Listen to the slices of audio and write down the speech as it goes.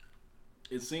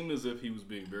it seemed as if he was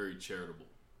being very charitable,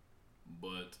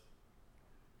 but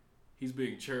he's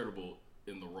being charitable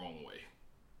in the wrong way.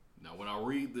 Now, when I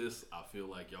read this, I feel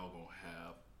like y'all gonna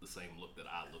have the same look that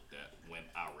I looked at when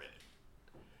I read it.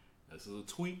 This is a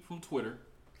tweet from Twitter.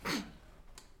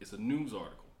 It's a news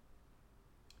article.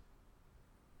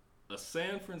 A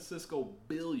San Francisco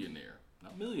billionaire,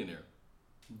 not millionaire,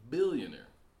 billionaire,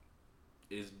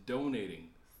 is donating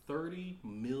 $30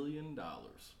 million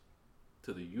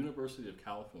to the University of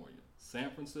California,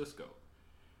 San Francisco,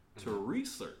 to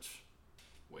research,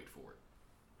 wait for it,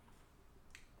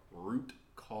 root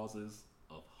causes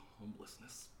of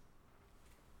homelessness.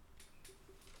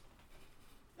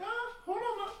 Hold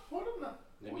on now.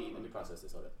 Let me process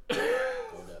this. Hold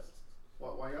up.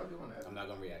 Why y'all doing that? I'm not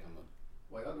gonna react.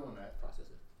 Why y'all doing that? Process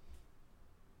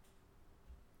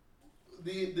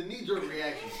it. The knee-jerk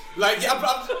reaction. Like, yeah,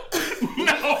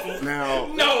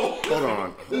 No. Hold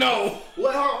on. No.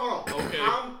 Well, hold on. Okay.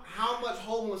 How much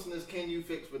homelessness can you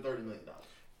fix with $30 million?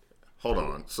 Hold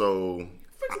on. So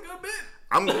Fix a good bit.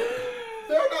 I'm Fair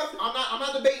enough. I'm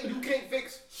not debating you can't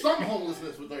fix some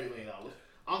homelessness with $30 million.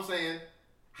 I'm saying,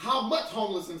 how much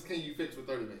homelessness can you fix with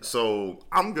 $30 million? so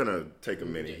I'm gonna take a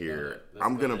minute here. Let's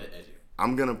I'm go gonna to the edge.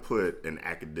 I'm gonna put an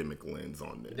academic lens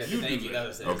on this. Thank you. That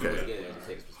was it. Okay.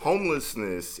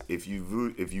 Homelessness, if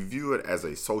you view it as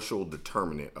a social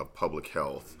determinant of public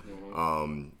health,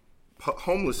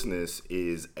 homelessness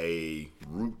is a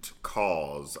root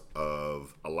cause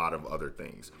of a lot of other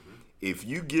things. If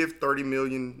you give $30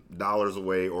 million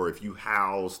away, or if you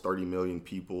house 30 million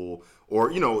people, or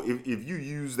if you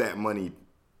use that money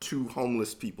to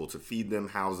homeless people to feed them,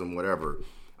 house them, whatever,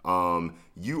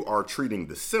 you are treating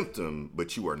the symptom,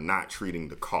 but you are not treating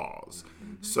the cause.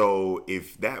 So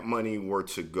if that money were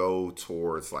to go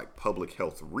towards like public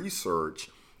health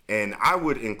research, and I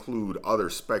would include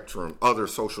other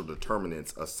social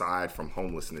determinants aside from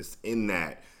homelessness in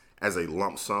that as a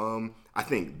lump sum, I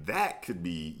think that could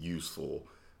be useful.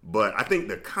 But I think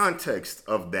the context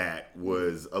of that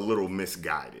was a little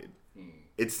misguided.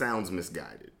 It sounds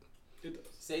misguided. It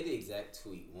does. Say the exact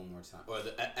tweet one more time. Or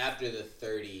after the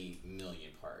 30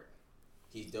 million part.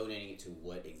 He's donating it to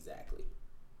what exactly?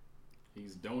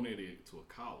 He's donated it to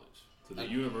a college, to the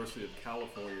University of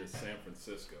California, San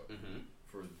Francisco,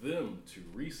 for them to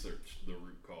research the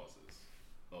root causes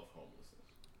of homelessness.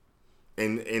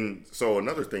 And so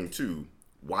another thing too,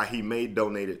 why he may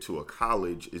donate it to a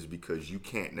college is because you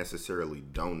can't necessarily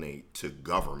donate to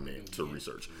government to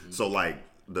research. So like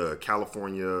the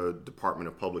California Department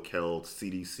of Public Health,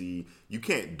 CDC, you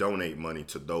can't donate money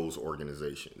to those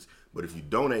organizations. But if you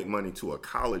donate money to a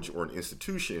college or an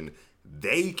institution,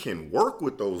 they can work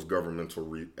with those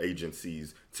governmental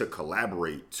agencies to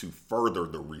collaborate to further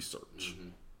the research.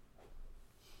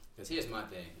 Because here's my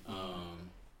thing.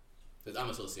 Because I'm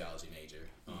a sociology major.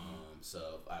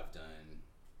 So I've done,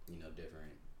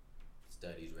 different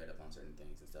studies, read up on certain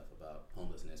things and stuff about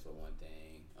homelessness for one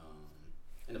thing,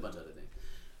 and a bunch of other things.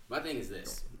 My thing is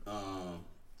this.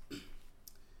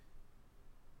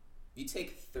 You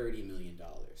take $30 million,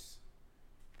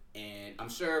 and I'm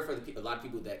sure for a lot of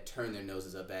people that turn their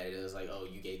noses up at it, it was like, oh,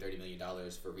 you gave $30 million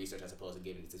for research as opposed to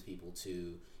giving it to people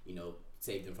to,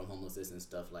 save them from homelessness and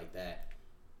stuff like that.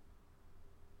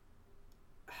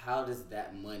 How does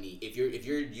that money, if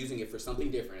you're using it for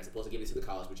something different as opposed to giving it to the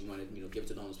college, but you want to give it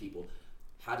to the homeless people,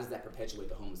 how does that perpetuate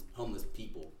the homeless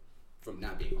people from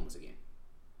not being homeless again?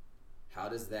 How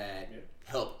does that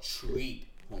help treat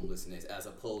homelessness as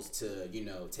opposed to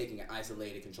taking an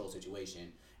isolated, controlled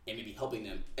situation and maybe helping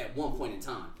them at one point in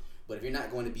time? But if you're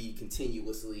not going to be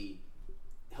continuously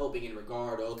helping in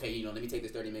regard to, okay, let me take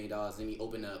this $30 million, let me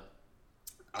open up,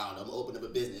 I'm gonna open up a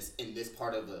business in this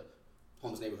part of the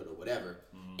homeless neighborhood or whatever,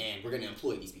 and we're going to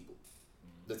employ these people.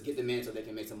 Let's get them in so they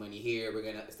can make some money here. We're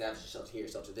going to establish a shelter here,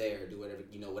 shelter there, do whatever,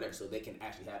 whatever, so they can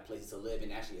actually have places to live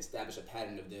and actually establish a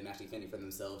pattern of them actually fending for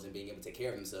themselves and being able to take care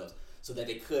of themselves so that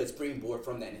they could springboard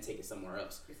from that and take it somewhere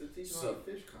else. It's a teaching how to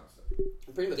fish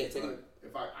concept. Pretty much it.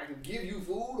 If I can give you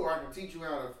food, or I can teach you how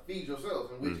to feed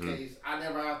yourself, in which case I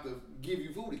never have to give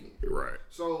you food again. Right.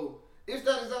 So it's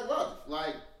that exact logic.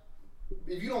 Like,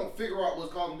 if you don't figure out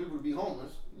what's causing people to be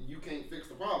homeless, you can't fix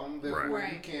the problem. Therefore,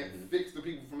 you can't fix the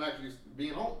people from actually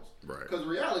being homeless. Right. Because the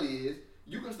reality is,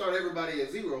 you can start everybody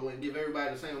at zero and give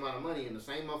everybody the same amount of money, and the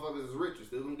same motherfuckers is rich are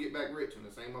still gonna get back rich, and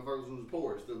the same motherfuckers who's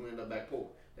poor are still gonna end up back poor.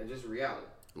 That's just reality.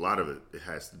 A lot of it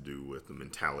has to do with the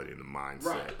mentality and the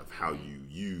mindset of how you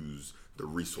use the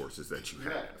resources that you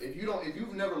have. If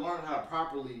you've never learned how to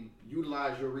properly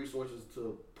utilize your resources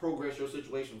to progress your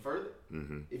situation further,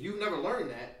 if you've never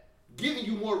learned that, giving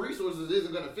you more resources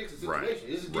isn't going to fix the situation.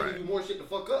 It's just giving you more shit to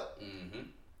fuck up.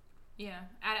 Yeah.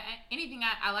 anything,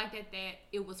 I like that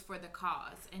it was for the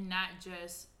cause and not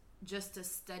just to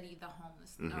study the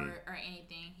homeless or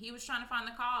anything. He was trying to find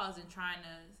the cause and trying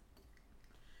to.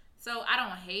 So I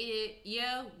don't hate it.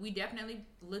 Yeah, we definitely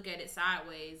look at it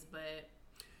sideways, but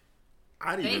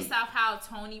based off how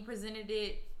Tony presented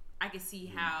it, I could see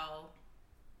how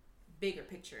bigger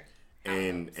picture.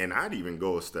 And I'd even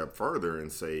go a step further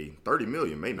and say 30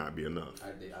 million may not be enough.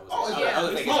 I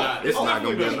was thinking it's not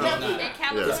going to be enough.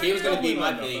 Because he was going to be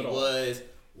my thing was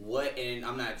what, and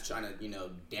I'm not trying to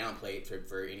downplay it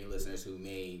for any listeners who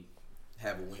may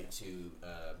have went to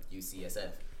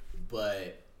UCSF,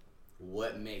 but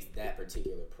what makes that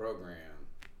particular program,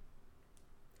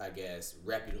 I guess,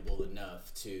 reputable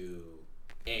enough to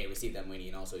A, receive that money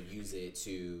and also use it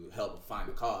to help find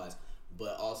a cause,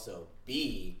 but also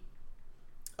B,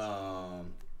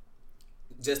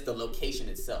 just the location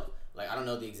itself. Like, I don't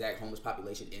know the exact homeless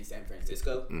population in San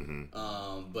Francisco,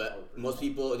 but most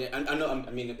people,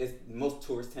 it's most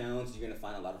tourist towns, you're going to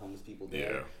find a lot of homeless people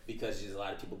there because there's a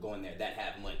lot of people going there that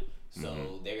have money.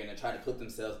 So they're going to try to put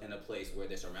themselves in a place where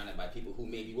they're surrounded by people who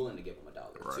may be willing to give them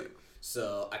 $1 or $2.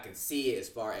 So I can see it as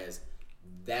far as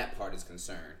that part is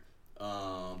concerned.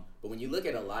 But when you look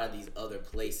at a lot of these other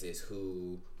places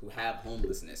who have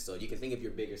homelessness, so you can think of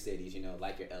your bigger cities,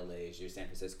 like your LAs, your San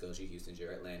Franciscos, your Houstons,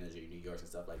 your Atlantas, your New Yorks and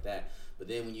stuff like that. But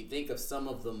then when you think of some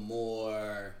of the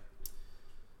more,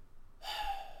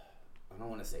 I don't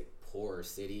want to say poorer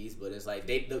cities, but it's like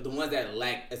the ones that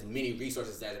lack as many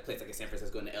resources as a place like San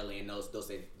Francisco and LA and those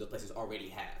places already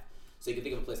have. So you can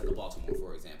think of a place like a Baltimore,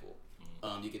 for example.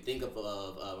 You could think of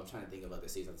I'm trying to think of other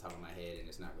cities on the top of my head, and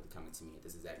it's not really coming to me at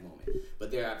this exact moment.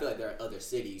 But I feel like there are other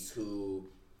cities who,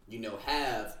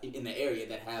 have in the area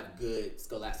that have good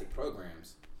scholastic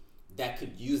programs that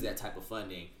could use that type of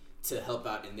funding to help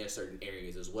out in their certain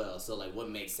areas as well. So, like, what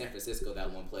makes San Francisco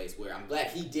that one place where I'm glad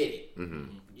he did it.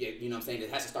 You know what I'm saying? It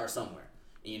has to start somewhere.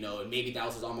 And maybe that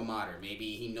was his alma mater.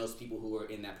 Maybe he knows people who are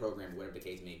in that program, whatever the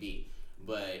case may be.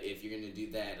 But if you're gonna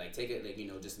do that, like, take it, like,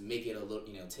 just make it a little,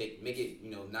 make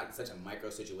it, not such a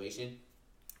micro situation,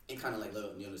 and kind of like,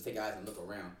 just take eyes and look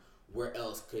around. Where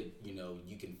else could,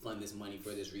 you can fund this money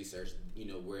for this research,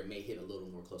 where it may hit a little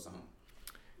more close to home?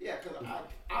 Yeah, because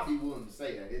I'd be willing to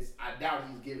say that. I doubt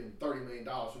he's giving $30 million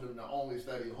for them to only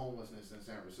study homelessness in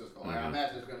San Francisco. Like, I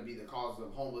imagine it's going to be the cause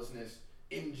of homelessness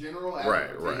in general, as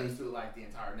it pertains to, like, the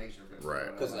entire nation.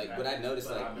 Because, like, what I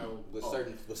noticed, with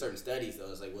certain studies,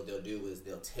 though, is like what they'll do is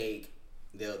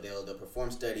they'll perform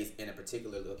studies in a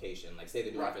particular location. Like, say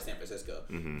they're doing it for San Francisco,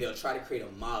 they'll try to create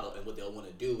a model, and what they'll want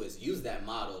to do is use that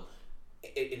model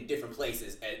in different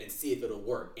places and see if it'll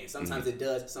work. And sometimes it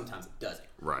does, sometimes it doesn't.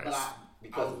 Right.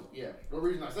 But the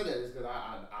reason I said that is because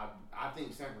I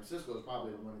think San Francisco is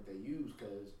probably the one that they use,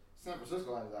 because San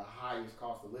Francisco has the highest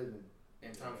cost of living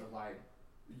in terms of, like,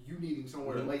 you needing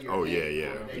somewhere to lay your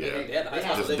head. They have the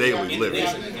highest just daily living. They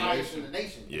have the highest in the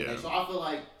nation. Yeah. So I feel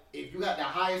like if you got the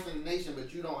highest in the nation,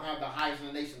 but you don't have the highest in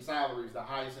the nation salaries, the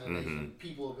highest in the nation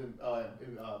people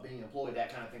being employed,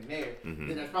 that kind of thing there,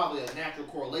 then there's probably a natural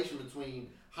correlation between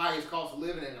highest cost of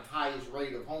living and the highest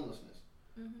rate of homelessness.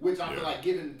 Which I feel like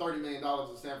giving $30 million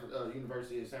to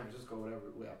University of San Francisco, whatever,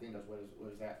 I think that's what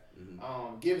it's at.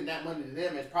 Giving that money to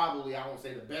them is probably, I won't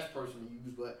say the best person to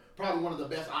use, but probably one of the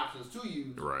best options to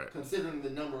use, considering the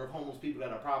number of homeless people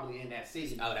that are probably in that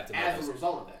city as a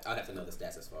result of that. I'd have to know the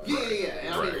stats as far as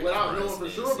And I mean, without knowing for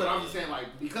sure, but I'm just saying,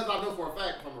 like, because I know for a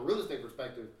fact from a real estate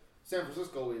perspective, San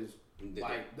Francisco is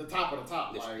like the top of the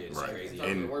top. It's crazy.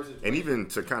 And even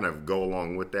to kind of go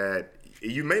along with that,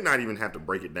 you may not even have to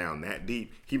break it down that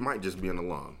deep. He might just be an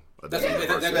alum. Or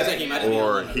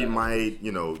he might,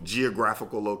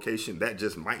 geographical location, that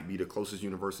just might be the closest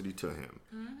university to him.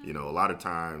 A lot of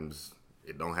times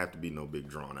it don't have to be no big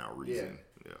drawn out reason.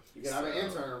 Yeah. You can have an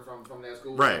intern from that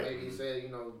school. Right. Maybe he said,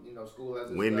 school has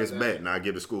win this bet and I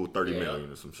give the school $30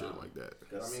 million or some shit like that.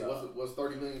 I mean, what's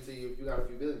 $30 million to you if you got a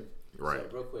few billion? Right.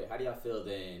 So real quick, how do y'all feel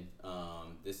then?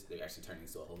 This they're actually turning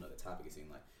into a whole nother topic, it seemed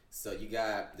like. So you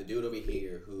got the dude over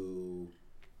here who,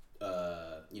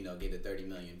 gave the $30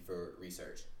 million for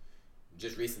research.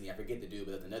 Just recently, I forget the dude,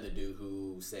 but there's another dude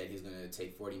who said he's going to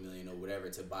take $40 million or whatever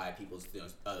to buy people's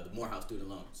the Morehouse student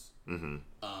loans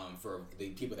for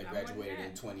the people that graduated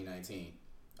in 2019.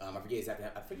 I forget exactly.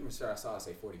 I think I saw it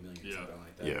say $40 million or something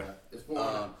like that.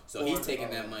 Yeah. So he's taking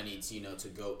that money to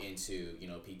go into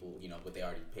people what they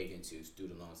already paid into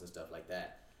student loans and stuff like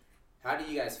that. How do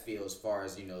you guys feel as far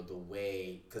as, the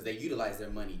way, because they utilize their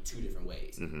money two different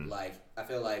ways. Like, I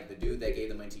feel like the dude that gave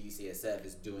the money to UCSF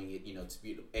is doing it,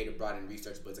 to broaden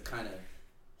research, but to kind of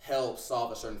help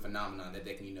solve a certain phenomenon that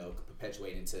they can,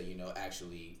 perpetuate into,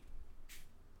 actually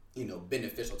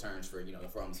beneficial terms for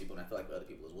for homeless people, and I feel like for other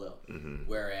people as well.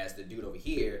 Whereas the dude over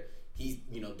here, he's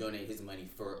donating his money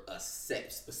for a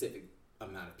set specific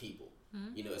amount of people.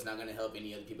 It's not going to help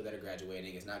any other people that are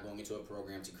graduating. It's not going into a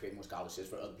program to create more scholarships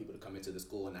for other people to come into the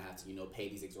school and not have to pay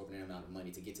these exorbitant amount of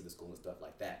money to get to the school and stuff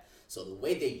like that. So the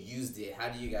way they used it, how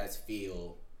do you guys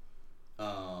feel?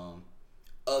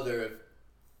 Other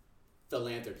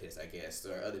philanthropists, I guess,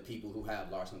 or other people who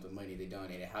have large sums of money they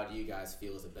donated, how do you guys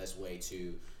feel is the best way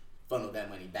to funnel that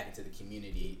money back into the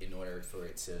community in order for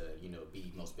it to,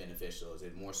 be most beneficial? Is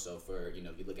it more so for, if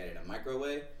you look at it in a micro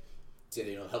way,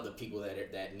 to help the people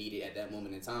that need it at that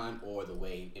moment in time, or the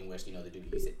way in which the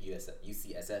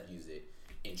UCSF use it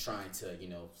in trying to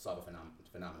solve a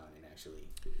phenomenon and actually?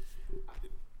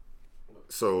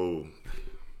 So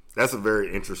that's a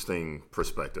very interesting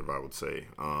perspective, I would say.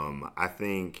 I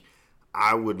think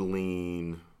I would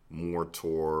lean more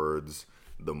towards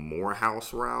the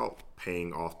Morehouse route,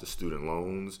 paying off the student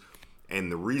loans.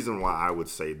 And the reason why I would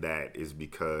say that is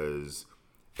because,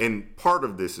 and part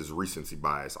of this is recency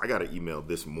bias. I got an email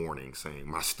this morning saying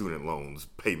my student loans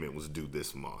payment was due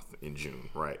this month in June,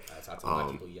 right? I talked to a lot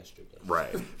of people yesterday.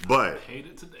 Right. But I hate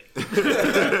it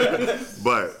today.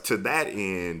 But to that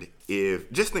end,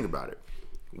 just think about it.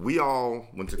 We all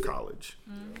went to college.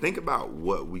 Think about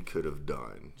what we could have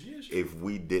done if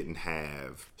we didn't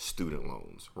have student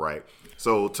loans, right?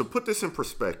 So to put this in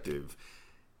perspective,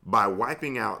 by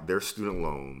wiping out their student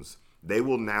loans, they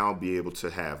will now be able to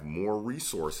have more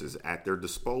resources at their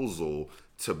disposal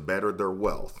to better their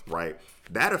wealth, right?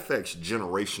 That affects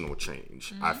generational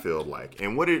change, I feel like.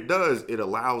 And what it does, it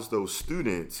allows those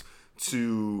students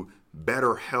to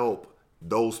better help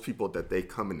those people that they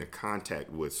come into contact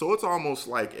with. So it's almost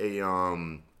like a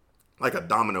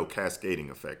domino cascading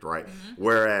effect, right?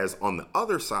 Whereas on the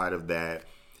other side of that,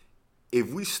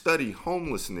 if we study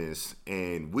homelessness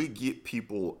and we get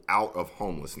people out of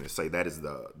homelessness, say that is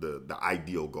the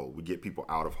ideal goal, we get people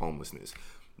out of homelessness,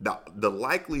 the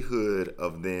likelihood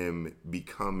of them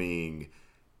becoming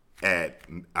at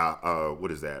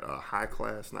what is that? High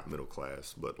class, not middle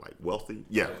class, but like wealthy.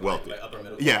 Yeah, wealthy. Like upper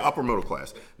middle class. Yeah, upper middle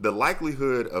class. The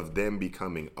likelihood of them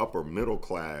becoming upper middle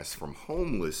class from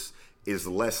homeless is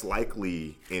less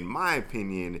likely, in my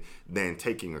opinion, than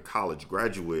taking a college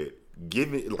graduate,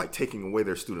 taking away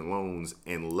their student loans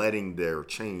and letting their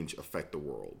change affect the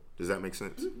world. Does that make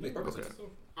sense? Make perfect sense.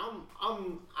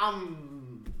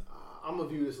 I'm gonna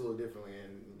view this a little differently,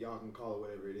 and y'all can call it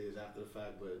whatever it is after the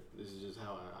fact, but this is just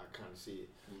how I kind of see it.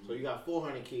 So you got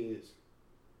 400 kids,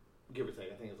 give or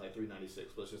take. I think it's like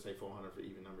 396. Let's just say 400 for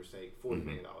even number's sake. $40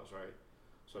 million, right?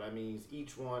 So that means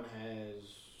each one has.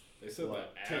 They said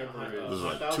what, the average. It was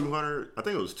like 200. I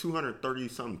think it was 230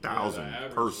 something thousand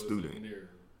per student. Near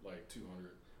like 200.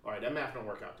 All right, that math don't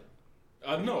work out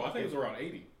then. No, I think it was around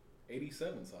 80,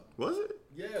 87 something. Was it?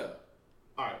 Yeah.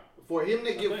 All right, for him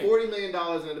to give $40 million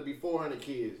and to be 400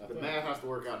 kids, the math has to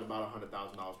work out to about $100,000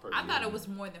 per year. I thought it was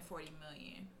more than 40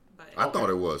 million, but I thought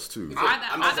it was too. I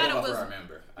thought it was. I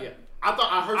remember. Yeah,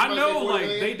 I heard. I know, like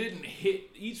they didn't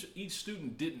hit each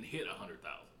student didn't hit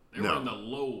 100,000. They were in the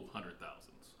low 100,000s.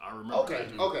 I remember. Okay.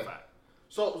 that fact.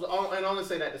 So and I only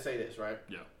say that to say this, right?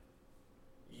 Yeah.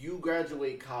 You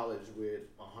graduate college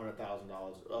with $100,000,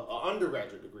 an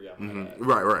undergraduate degree. I might add.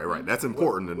 Right. That's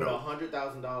important to with know.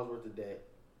 $100,000 worth of debt,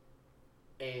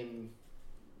 and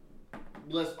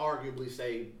let's arguably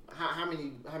say how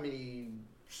many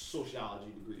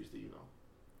sociology degrees do you know?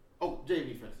 Oh,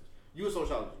 JV, for instance, you a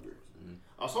sociology degree.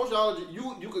 A sociology,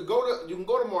 you can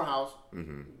go to Morehouse,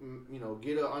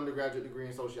 get an undergraduate degree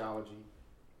in sociology,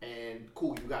 and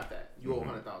cool, you got that. You owe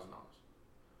 $100,000.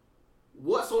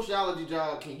 What sociology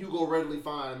job can you go readily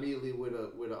find immediately with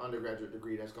an undergraduate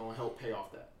degree that's going to help pay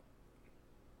off that?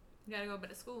 You gotta go back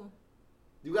to school.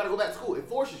 You got to go back to school. It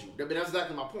forces you. But that's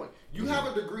exactly my point. You have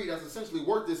a degree that's essentially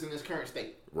worthless in this current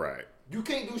state. Right. You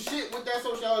can't do shit with that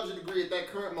sociology degree at that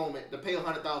current moment to pay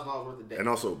 $100,000 worth of debt. And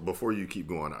also, before you keep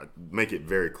going, I make it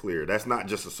very clear, that's not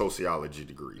just a sociology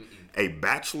degree. A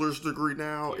bachelor's degree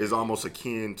now is almost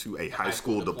akin to a high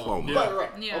school diploma. Right.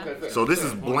 Yeah. Okay, fair. So this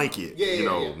is blanket,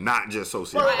 not just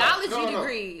sociology. Biology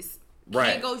degrees.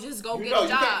 Right. Can't just go get a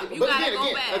job. You gotta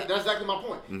go back. That's exactly my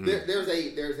point.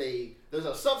 There's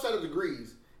a subset of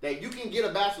degrees that you can get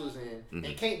a bachelor's in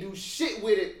and can't do shit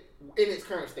with it in its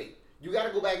current state. You got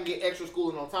to go back and get extra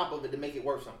schooling on top of it to make it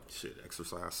worth something. Shit,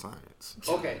 exercise science.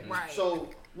 Okay, right. So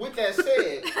with that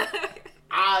said,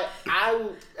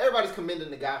 everybody's commending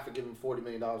the guy for giving $40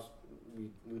 million.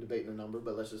 We debating the number,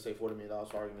 but let's just say $40 million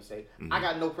for argument's sake. I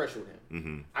got no pressure with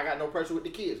him. I got no pressure with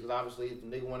the kids because obviously if the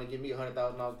nigga want to give me $100,000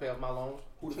 to pay off my loans,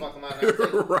 who the fuck am I going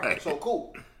to say? Right. So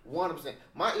cool, 100%.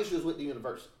 My issue is with the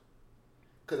university.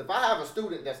 Because if I have a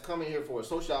student that's coming here for a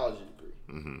sociology degree,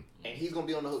 and he's gonna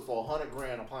be on the hook for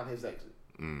 $100,000 upon his exit,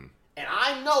 and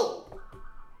I know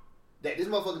that this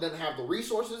motherfucker doesn't have the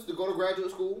resources to go to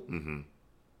graduate school.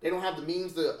 They don't have the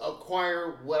means to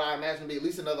acquire what I imagine to be at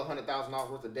least another $100,000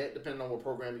 worth of debt, depending on what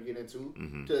program you get into,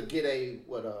 to get a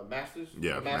master's,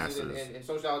 master's in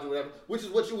sociology, or whatever, which is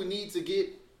what you would need to get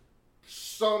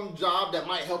some job that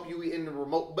might help you in the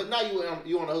remote. But now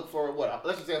you on the hook for what?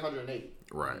 Let's just say 180.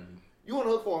 Right. You on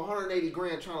the hook for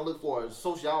 $180,000 trying to look for a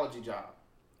sociology job.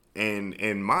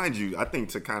 And mind you, I think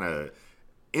to kind of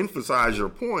emphasize your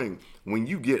point, when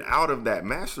you get out of that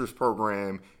master's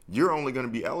program, you're only going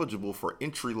to be eligible for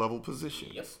entry-level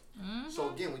positions. Yep.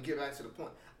 So again, we get back to the point.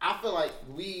 I feel like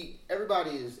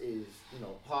everybody is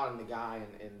applauding the guy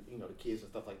and the kids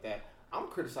and stuff like that. I'm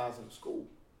criticizing the school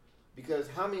because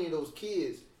how many of those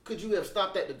kids could you have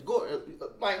stopped at the door?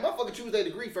 Like motherfucker choose their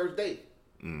degree first day,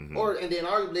 and then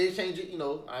arguably they change it.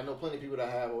 I know plenty of people that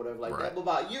have or whatever like that. But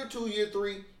by year 2, year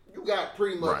 3, you got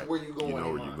pretty much where you going. You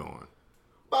know where you're going.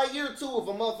 By year 2,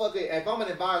 if I'm an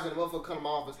advisor and a motherfucker come to my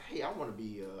office, hey, I want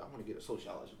to get a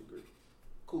sociology degree.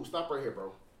 Cool, stop right here,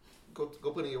 bro. Go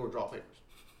put in your withdrawal papers.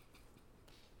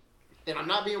 And I'm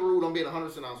not being rude. I'm being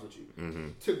 100% honest with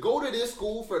you. To go to this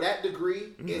school for that degree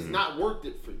is not worth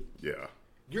it for you. Yeah.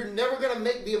 You're never going to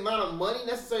make the amount of money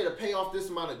necessary to pay off this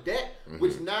amount of debt,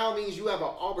 which now means you have an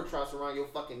albatross around your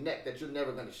fucking neck that you're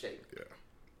never going to shake. Yeah.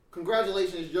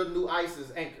 Congratulations, your new ICE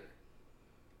is anchor.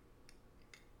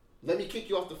 Let me kick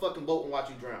you off the fucking boat and watch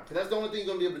you drown. Because that's the only thing you're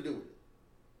going to be able to do with it.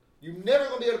 You're never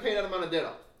going to be able to pay that amount of debt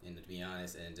off. And to be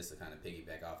honest, and just to kind of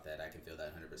piggyback off that, I can feel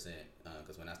that 100%.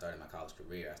 Because when I started my college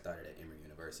career, I started at Emory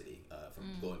University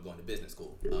from going to business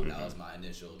school. That was my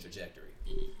initial trajectory.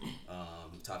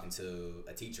 Talking to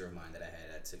a teacher of mine that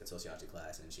I took a sociology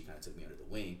class, and she kind of took me under the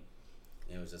wing.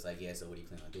 And it was just like, yeah, so what do you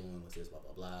plan on doing? What's this, blah,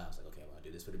 blah, blah. I was like, okay, I want to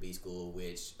do this for the B school,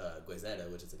 which Guezetta,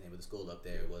 which is the name of the school up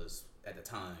there, was at the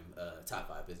time top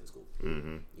 5 business school. You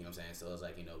know what I'm saying? So it was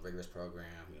like, rigorous program,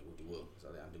 whoop-de-whoop. So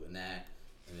I'm doing that.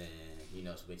 And then,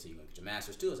 so wait till you're going to get your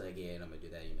master's too. I was like, yeah, and I'm going to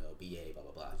do that, BA, blah,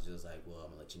 blah, blah. She was like, well,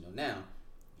 I'm going to let you know now.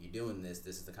 You're doing this.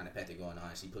 This is the kind of path you're going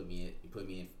on. She put me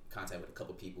in contact with a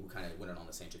couple people who kind of went on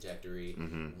the same trajectory.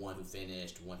 One who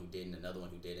finished, one who didn't, another one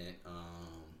who didn't.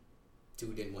 2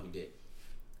 who didn't, 1 who did.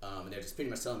 And they're just pretty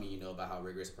much telling me, about how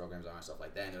rigorous the programs are and stuff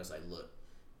like that. And they're just like, look,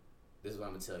 this is what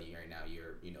I'm gonna tell you right now.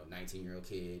 You're, 19-year-old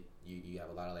kid. You have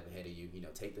a lot of life ahead of you.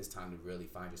 Take this time to really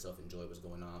find yourself, enjoy what's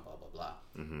going on, blah, blah,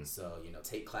 blah. So,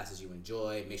 take classes you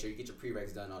enjoy. Make sure you get your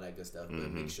prereqs done, all that good stuff.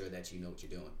 But make sure that you know what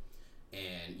you're doing.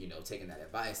 And, taking that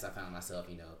advice, I found myself,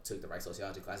 took the right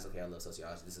sociology classes. Okay, I love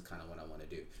sociology. This is kind of what I want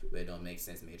to do. But it don't make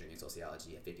sense majoring in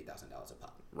sociology at $50,000 a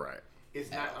pop. Right.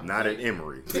 It's not at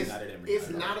Emory. It's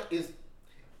not.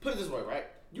 Put it this way, right?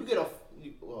 You get a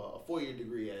 4-year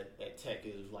degree at Tech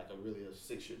is like a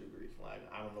 6-year degree. Like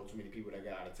I don't know too many people that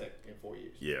got out of Tech in 4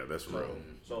 years. Yeah, that's real.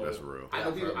 So that's real. I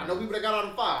know people that got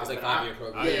out in 5. It's like 5-year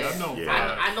program.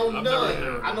 I know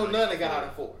none. I know none that got out in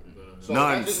 4. So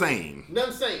none sane.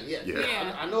 None sane.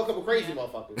 Yeah. I know a couple crazy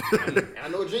motherfuckers. And I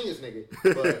know a genius nigga,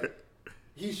 but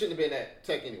he shouldn't have been at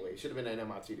Tech anyway. He should have been at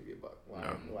MIT to be a buck.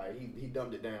 Like he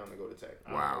dumbed it down to go to Tech.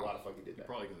 I don't know why the fuck he did that.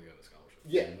 Probably because he got a scholarship.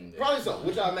 Yeah, probably so,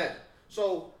 which I imagine.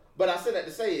 So, but I said that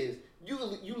to say is,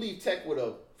 you leave Tech with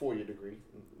a 4-year degree,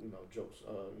 jokes,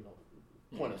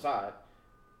 point aside.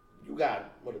 You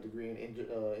got, a degree in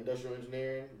industrial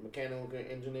engineering, mechanical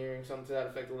engineering, something to that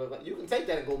effect, or whatever. You can take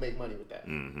that and go make money with that.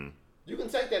 You can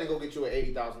take that and go get you an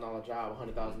 $80,000 job, a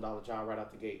 $100,000 job right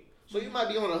out the gate. So you might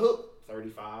be on a hook,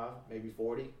 35, maybe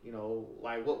 40,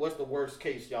 like what's the worst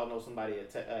case y'all know somebody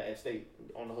at State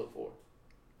on the hook for?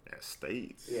 At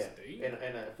State? Yeah,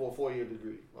 and for a 4-year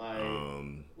degree,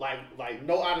 like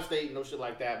no out of state, no shit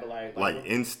like that, but like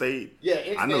in state. Yeah,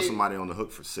 in state. I know somebody on the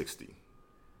hook for 60.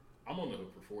 I'm on the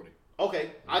hook for 40.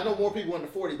 Okay, I know more people in the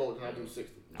 40 boat than I do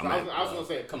 60. So I was gonna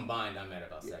say combined, I'm at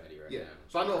about 70 right now.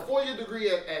 So I know a 4-year degree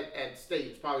at State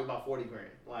is probably about $40,000,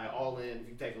 like all in if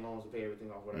you take loans and pay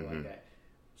everything off, whatever like that.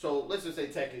 So let's just say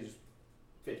Tech is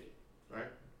 50,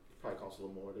 right? Probably costs a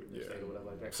little more than State or whatever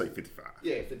like that. Say 55.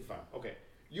 Yeah, 55. Okay.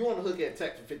 You on the hook at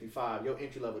Tech for 55, your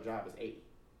entry-level job is 80.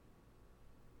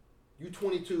 You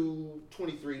 22,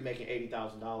 23 making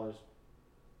 $80,000.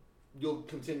 You'll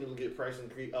continually get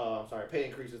pay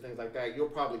increases, things like that. You'll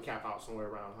probably cap out somewhere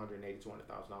around $180,000 to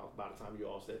 $200,000 by the time you're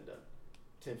all said and done,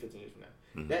 10, 15 years from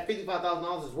now. That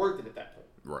 $55,000 is worth it at that point.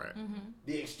 Right.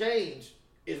 The exchange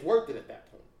is worth it at that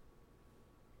point.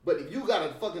 But if you got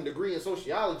a fucking degree in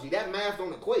sociology, that math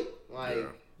don't equate. Like,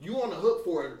 you on the hook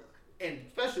for it. And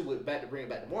especially bringing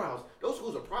back to Morehouse, those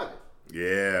schools are private.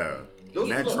 Yeah. Those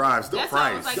And that schools- drives the That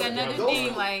price. sounds like another those thing.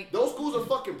 schools- Like those schools are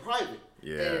fucking private.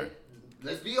 Yeah. And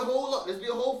let's be a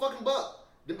whole fucking buck.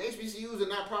 Them HBCUs are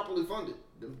not properly funded.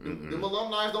 Them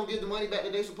alumni don't get the money back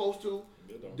that they supposed to.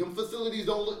 Them facilities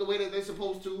don't look the way that they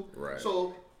supposed to. Right.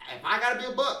 So if I gotta be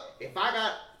a buck, if I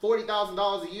got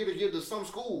 $40,000 a year to give to some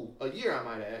school a year, I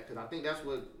might add, because I think that's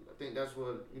what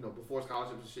before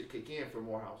scholarships and shit kick in for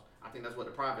Morehouse. I think that's what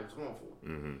the private is going for.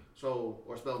 Mm-hmm. So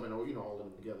or Spelman or all of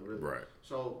them together really. Right.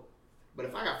 So, but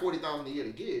if I got $40,000 a year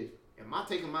to give, am I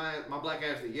taking my black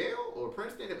ass to Yale or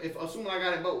Princeton? If assuming I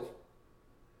got it both,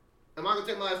 am I gonna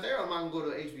take my ass there or am I gonna go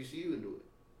to HBCU and do it?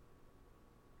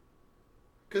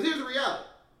 Because here's the reality: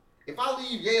 if I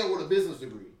leave Yale with a business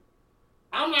degree,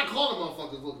 I'm not calling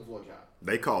motherfuckers looking for a job.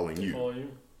 They calling you. Calling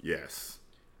you? Yes.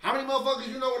 How many motherfuckers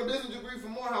you know with a business degree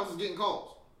from Morehouse is getting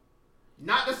calls?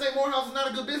 Not to say Morehouse is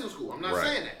not a good business school. I'm not Right.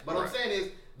 saying that. But Right. I'm saying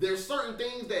is there's certain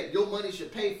things that your money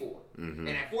should pay for. Mm-hmm.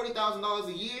 And at $40,000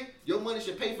 a year, your money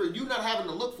should pay for you not having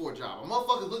to look for a job. A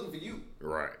motherfucker's looking for you.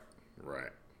 Right. Right.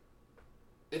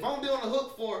 If I'm gonna be on the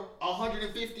hook for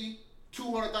 $150,000,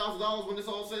 $200,000 when it's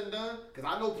all said and done, because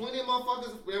I know plenty of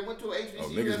motherfuckers that went to a HBCU Oh,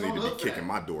 niggas that's on need the to be hook for kicking that.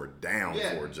 my door down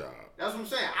Yeah. for a job. That's what I'm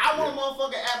saying. I want a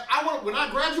motherfucker when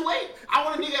I graduate, I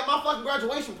want a nigga at my fucking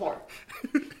graduation party.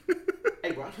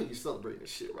 Hey, bro, I know you celebrating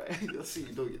this shit, right? Let's see you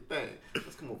do your thing.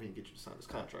 Let's come over here and get you to sign this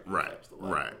contract. Right, Fast,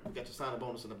 right. We got your signing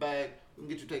bonus in the bag. We can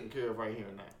get you taken care of right here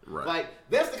and now. Right. Like,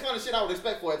 that's the kind of shit I would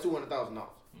expect for at $200,000.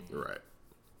 Right.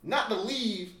 Not to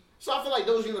leave. So I feel like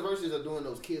those universities are doing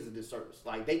those kids a disservice.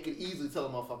 Like, they could easily tell a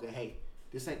motherfucker, hey,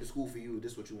 this ain't the school for you.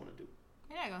 This is what you want to do.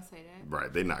 you're not gonna say that.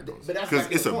 Right. They're not going But to. that's Because back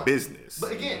to it's the a point. business.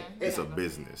 But again, It's a Yeah.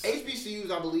 business. HBCUs,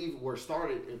 I believe, were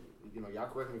started. Y'all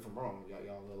correct me if I'm wrong. Y'all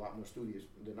are a lot more studious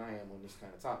than I am on this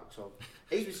kind of topic. So,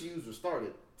 HBCUs were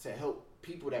started to help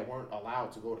people that weren't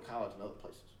allowed to go to college in other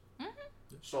places.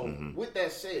 So, with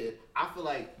that said, I feel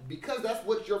like because that's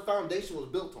what your foundation was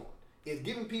built on, is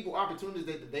giving people opportunities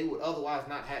that they would otherwise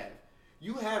not have.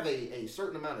 You have a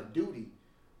certain amount of duty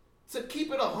to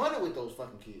keep it 100 with those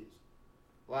fucking kids.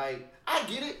 Like, I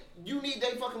get it. You need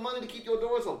their fucking money to keep your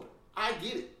doors open. I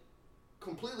get it.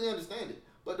 Completely understand it.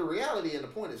 But the reality and the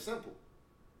point is simple.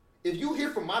 If you here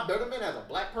for my betterment as a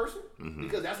black person,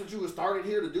 because that's what you were started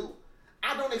here to do,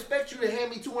 I don't expect you to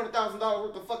hand me $200,000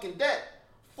 worth of fucking debt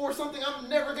for something I'm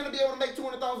never going to be able to make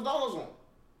 $200,000 on.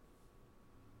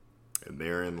 And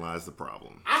therein lies the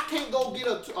problem. I can't go get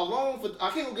I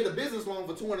can't go get a business loan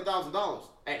for $200,000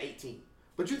 at 18.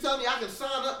 But you tell me I can sign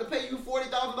up to pay you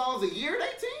 $40,000 a year at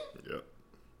 18? Yep.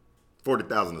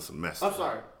 40,000 a semester. I'm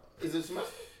sorry. Is it a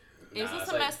semester? It's a like-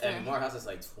 semester. and Morehouse is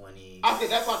like 20. Okay,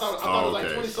 that's what I thought. I thought it was like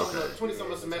okay, 20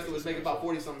 something a semester was making about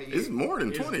 40 something a year. It's more than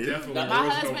It's 20. isn't it? definitely My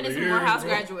worse husband over is a here, Morehouse bro.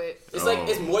 graduate. It's like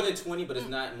it's Oh. more than 20, but it's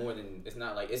not more than it's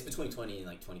not like it's between 20 and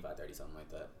like 25, 30, something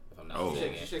like that. If I'm not Oh.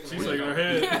 mistaken. She's shaking She's her shaking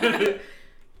head. her head.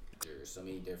 There's so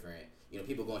many different,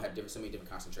 people going to have so many different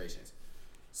concentrations.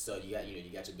 So you got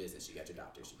your business, you got your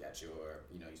doctors, you got your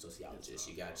your sociologists,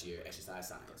 you got your exercise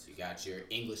science, you got your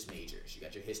English majors, you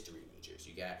got your history majors,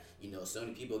 you got so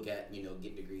many people get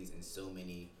degrees in so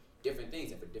many different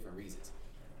things and for different reasons.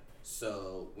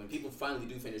 So when people finally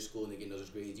do finish school and they get those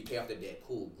degrees, you pay off the debt.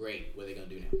 Cool, great. What are they gonna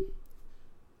do now?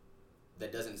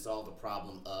 That doesn't solve the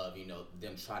problem of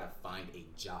them trying to find a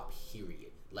job.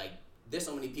 Period. Like there's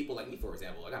so many people like me, for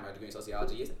example. I got my degree in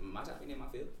sociology. Yes, my job ain't in my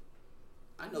field.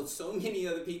 I know so many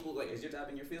other people. Like, is your job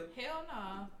in your field? Hell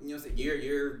no. You know what I'm saying?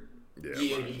 You're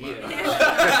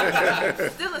mine.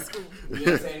 Still in school. You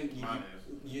know what I'm saying? Mine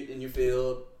You in your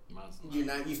field. Mine's not. You're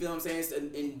not. You feel what I'm saying? So,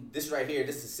 and this right here,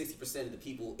 this is 60% of the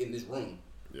people in this room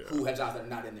Yeah. who have jobs that are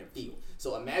not in their field.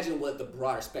 So imagine what the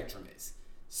broader spectrum is.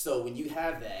 So when you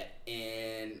have that,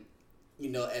 and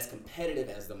as competitive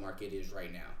as the market is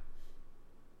right now,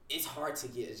 it's hard to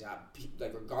get a job.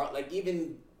 Like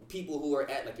even people who are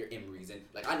at like your Emory's, and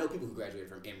like I know people who graduated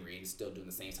from Emory and still doing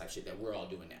the same type shit that we're all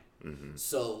doing now. Mm-hmm.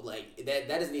 So like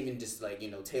that isn't even just like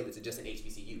tailored to just an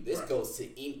HBCU. This goes to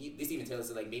this even tailors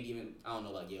to like maybe even I don't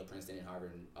know like Yale, Princeton, and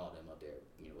Harvard, and all of them up there,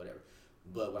 whatever.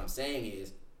 But what I'm saying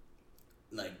is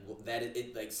like that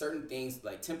it like certain things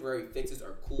like temporary fixes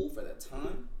are cool for that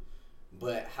time,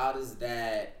 but how does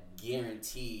that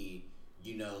guarantee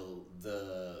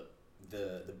the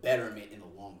betterment in the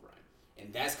long run?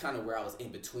 And that's kind of where I was in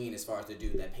between as far as the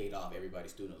dude that paid off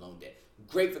everybody's student loan debt.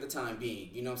 Great for the time being,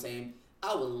 you know what I'm saying?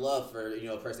 I would love for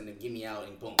a person to get me out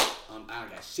and boom, I don't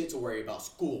got shit to worry about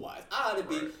school wise. I ought to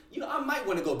be, I might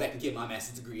want to go back and get my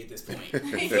master's degree at this point.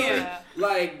 Yeah.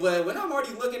 But when I'm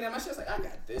already looking at my shit, it's like I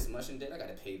got this much in debt, I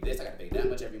gotta pay this, I gotta pay that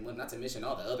much every month. Not to mention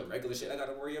all the other regular shit I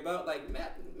gotta worry about. Like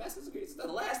master's degree is the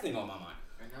last thing on my mind.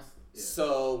 And that's, yeah.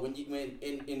 So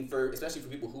especially for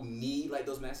people who need like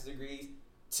those master's degrees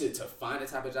to find a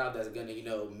type of job that's gonna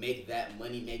make that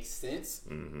money make sense.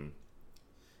 Mm-hmm.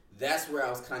 That's where I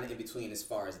was kind of in between as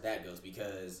far as that goes,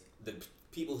 because the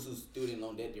people whose student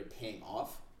loan debt they're paying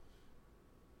off,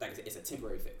 like I said, it's a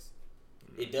temporary fix.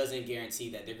 Mm-hmm. It doesn't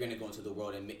guarantee that they're going to go into the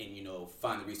world and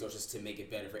find the resources to make it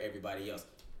better for everybody else.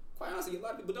 Quite honestly, a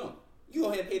lot of people don't. You go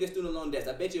ahead and pay their student loan debts.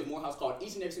 I bet you if Morehouse called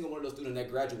each and every single one of those students that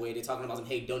graduated talking about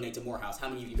hey, donate to Morehouse, how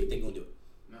many of you think going to do it?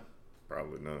 No.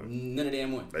 Probably none. None of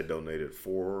them one. They donated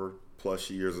 4+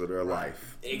 years of their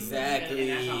life.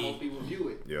 Exactly. And that's how most people view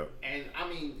it. Yep. And I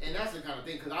mean, and that's the kind of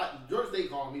thing, because Georgia State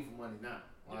calling me for money now.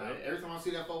 Like, every time I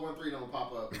see that 413 number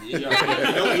pop up. You know the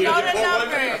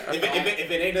number.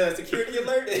 If it ain't a security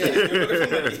alert, you're looking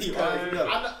for money. You already know.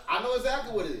 I know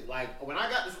exactly what it is. Like, when I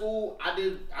got to school, I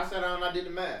sat down and I did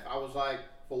the math. I was like,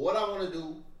 for what I want to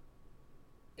do,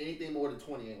 anything more than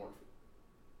 20 ain't worth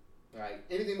it. Like,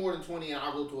 anything more than 20 and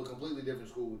I go to a completely different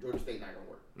school, Georgia State not going to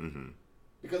work. Mm-hmm.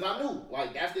 Because I knew,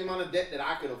 like, that's the amount of debt that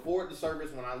I could afford to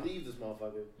service when I leave this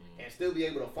motherfucker and still be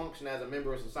able to function as a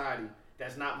member of society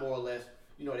that's not more or less,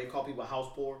 they call people house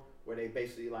poor, where they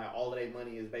basically, like, all of their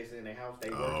money is basically in their house.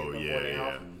 They working to afford their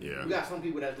house. Yeah. You got some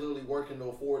people that's literally working to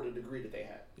afford the degree that they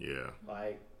have. Yeah.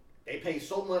 Like, they pay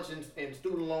so much in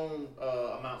student loan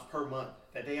amounts per month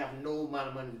that they have no amount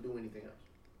of money to do anything else.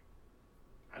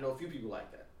 I know a few people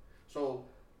like that. So,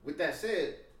 with that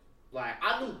said, like,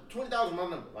 I knew 20,000 was my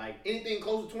number. Like, anything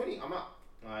close to 20, I'm out.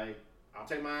 Like, I'll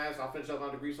take my ass, I'll finish up my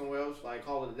degree somewhere else, like,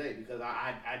 call it a day. Because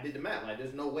I did the math. Like,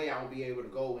 there's no way I would be able to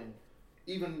go and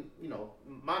even,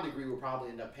 my degree will probably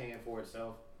end up paying for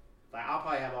itself. Like, I'll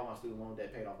probably have all my student loan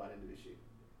debt paid off by the end of this year.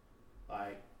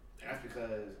 Like, that's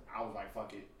because I was like,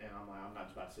 fuck it. And I'm like, I'm not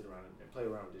just about to sit around and play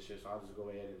around with this shit. So I'll just go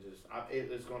ahead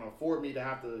and it's going to afford me to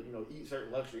have to, eat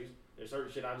certain luxuries. There's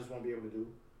certain shit I just won't be able to do.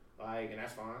 Like, and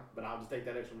that's fine. But I'll just take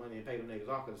that extra money and pay them niggas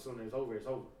off, because as soon as it's over, it's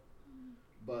over.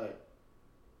 But,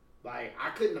 like, I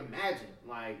couldn't imagine.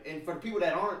 Like, and for the people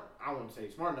that aren't, I wouldn't say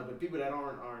smart enough, but people that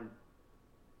aren't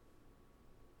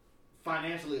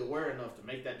financially aware enough to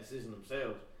make that decision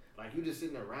themselves, like, you just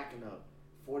sitting there racking up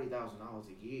 $40,000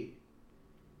 a year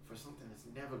for something that's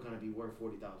never going to be worth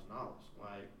 $40,000.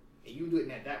 Like, and you doing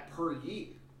that per year.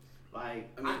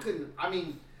 Like, I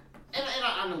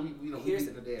know we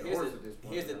beating the dead horse at this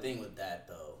point. Here's the thing with that,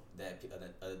 though, that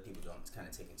other people don't kind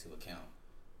of take into account.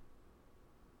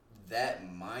 That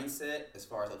mindset, as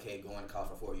far as, going to college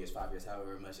for 4 years, 5 years,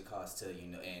 however much it costs to,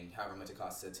 and however much it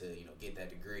costs to get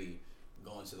that degree,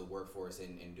 go into the workforce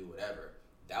and do whatever,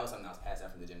 that was something that was passed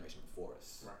down from the generation before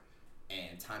us. Right.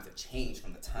 And times have changed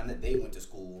from the time that they went to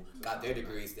school, got their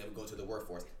degrees, they would go to the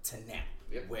workforce, to now.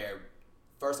 Yep. Where,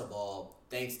 first of all,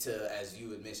 thanks to, as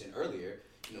you had mentioned earlier,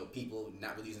 people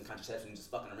not really using contraception, just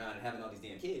fucking around and having all these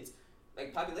damn kids,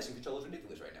 like, population control is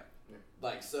ridiculous right now. Yeah.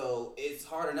 Like, so it's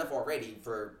hard enough already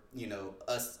for,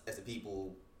 us as a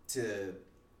people to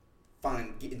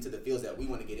get into the fields that we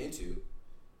want to get into,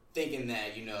 thinking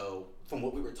that, from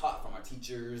what we were taught from our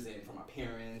teachers and from our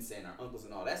parents and our uncles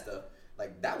and all that stuff,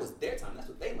 like, that was their time. That's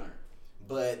what they learned.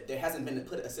 But there hasn't been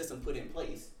a system put in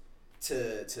place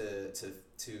to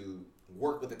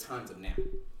work with the times of now.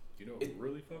 You know what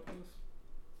really fucked us?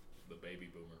 The baby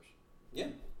boomers. Yeah.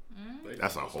 Mm-hmm.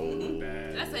 That's a whole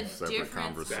that's a separate different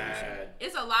conversation.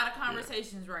 It's a lot of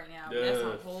conversations right now. Yeah. That's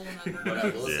a whole nother. What I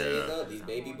will say is, though, these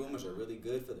baby boomers are really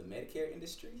good for the Medicare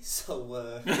industry.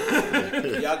 So,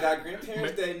 if y'all got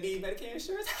grandparents that need Medicare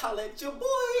insurance, holla at your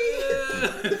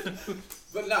boy.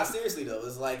 But nah, seriously though,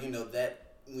 it's like,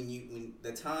 that when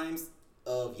the times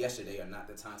of yesterday are not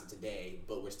the times of today,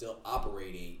 but we're still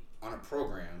operating on a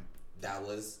program that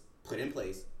was put in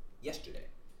place yesterday.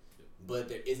 But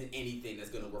there isn't anything that's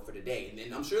going to work for today. And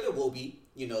then I'm sure there will be.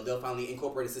 They'll finally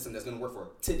incorporate a system that's going to work for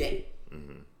today.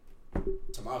 Mm-hmm.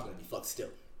 Tomorrow's going to be fucked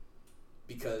still.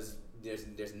 Because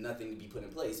there's nothing to be put in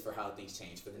place for how things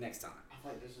change for the next time. I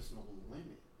feel like there's just no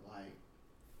limit. Like,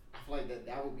 I feel like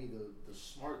that would be the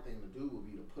smart thing to do, would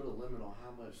be to put a limit on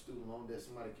how much student loan debt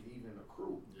somebody could even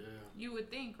accrue. Yeah. You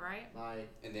would think, right? Like,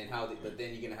 and then but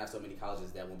then you're going to have so many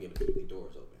colleges that won't be able to keep their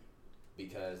doors open.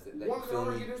 Because one could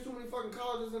argue there's too many fucking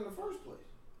colleges in the first place.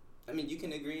 I mean, you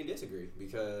can agree and disagree,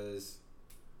 because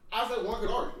I said one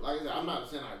could argue. Like I said, I'm not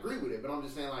saying I agree with it, but I'm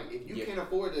just saying, like, if you can't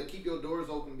afford to keep your doors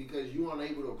open because you're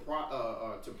unable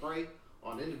to pray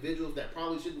on individuals that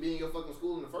probably shouldn't be in your fucking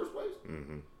school in the first place,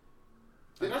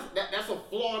 then that's a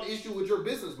flawed issue with your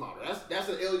business model. That's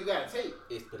an L you gotta take.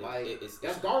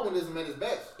 That's Darwinism at its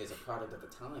best. It's a product of the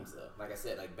times, though. Like I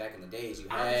said, like back in the days, you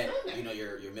had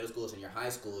your middle schools and your high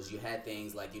schools. You had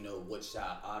things like wood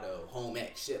shop, auto, home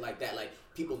ec, shit like that. Like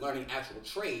people learning actual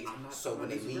trades. So when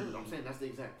they leave, I'm saying that's the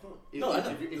exact point.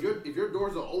 If your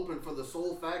doors are open for the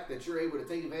sole fact that you're able to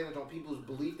take advantage on people's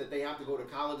belief that they have to go to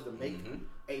college to make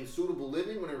a suitable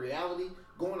living, when in reality,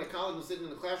 going to college and sitting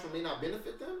in the classroom may not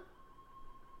benefit them,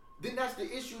 then that's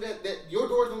the issue that your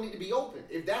doors don't need to be open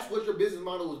if that's what your business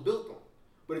model was built on.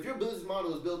 But if your business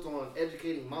model is built on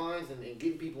educating minds and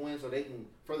getting people in so they can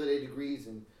further their degrees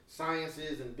in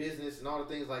sciences and business and all the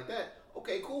things like that,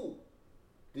 okay, cool.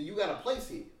 Then you got a place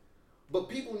here. But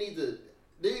there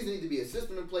needs to be a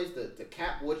system in place to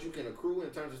cap what you can accrue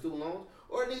in terms of student loans,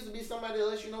 or it needs to be somebody that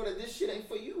lets you know that this shit ain't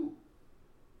for you.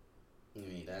 I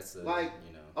mean, that's a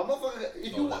motherfucker.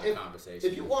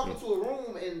 If you walk into a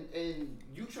room and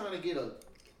you trying to get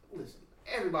listen,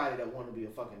 everybody that want to be a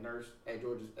fucking nurse at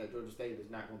Georgia State is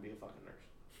not going to be a fucking nurse.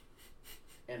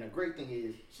 And the great thing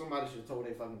is, somebody should have told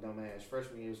their fucking dumb ass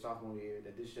freshman year, sophomore year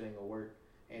that this shit ain't gonna work.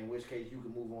 In which case, you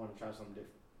can move on and try something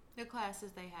different. The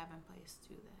classes they have in place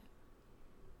do that.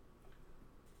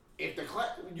 If the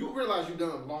class, you realize you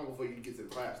done long before you get to the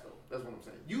class, though. That's what I'm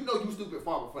saying. You know you stupid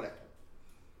far before that.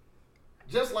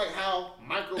 Just like how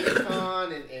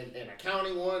microecon and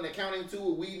accounting 1 and accounting 2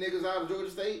 with weed niggas out of Georgia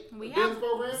State. We have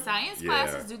program. Science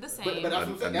classes do the same. But that's what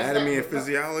I'm saying. Anatomy and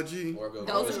physiology.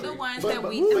 Those are the ones that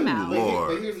weed them out.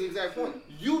 But here's the exact point.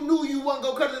 You knew you wasn't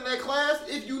gonna cut it in that class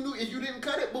if you didn't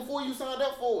cut it before you signed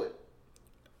up for it.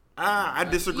 I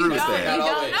disagree with that. You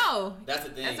don't know. That's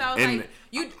the thing. That's all like,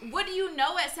 what do you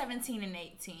know at 17 and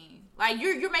 18? Like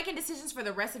you're making decisions for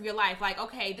the rest of your life. Like,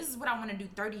 okay, this is what I want to do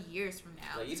 30 years from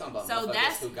now. Like you talking about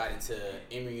motherfuckers who got into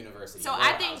Emory University,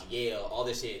 I think Yale, all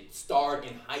this shit, starred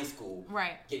in high school,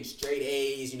 right? Getting straight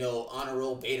A's, honor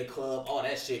roll, beta club, all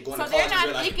that shit. Going so to college,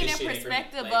 they're not thinking in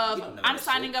perspective of I'm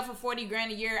signing up for $40,000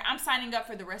 a year. I'm signing up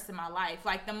for the rest of my life.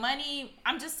 Like the money,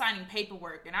 I'm just signing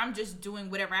paperwork and I'm just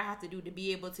doing whatever I have to do to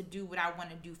be able to do what I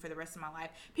want to do for the rest of my life.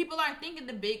 People aren't thinking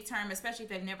the big term, especially if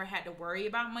they've never had to worry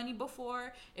about money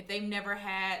before. If they've never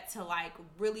had to like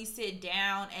really sit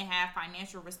down and have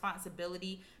financial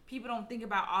responsibility. People don't think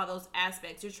about all those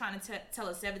aspects. You're trying to tell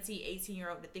a 17,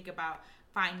 18-year-old to think about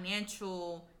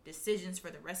financial decisions for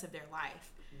the rest of their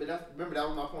life. But remember, that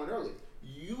was my point earlier.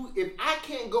 If I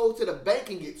can't go to the bank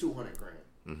and get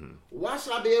 $200,000, why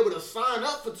should I be able to sign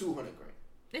up for $200,000?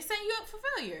 They're setting you up for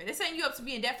failure. They're setting you up to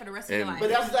be in debt for the rest of your life. But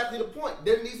that's exactly the point.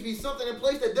 There needs to be something in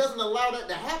place that doesn't allow that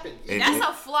to happen. That's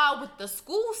a flaw with the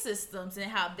school systems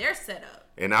and how they're set up.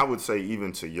 And I would say,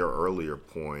 even to your earlier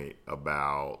point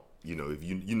about, if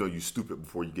you stupid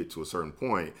before you get to a certain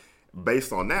point,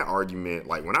 based on that argument,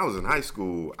 like when I was in high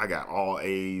school, I got all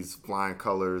A's, flying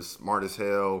colors, smart as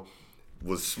hell,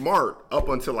 was smart up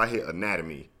until I hit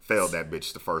anatomy, failed that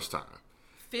bitch the first time.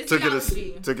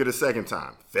 Physiology. Took it a second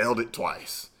time, failed it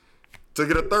twice. Took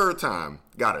it a third time,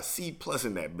 got a C+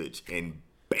 in that bitch, and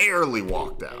barely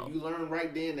walked out. And you learned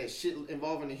right then that shit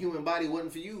involving the human body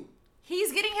wasn't for you.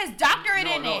 He's getting his doctorate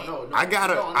in it. No.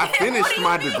 I finished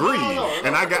my degree,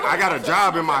 and I got a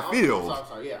job in my field. I'm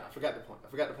sorry. Yeah, I forgot the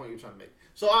point you were trying to make.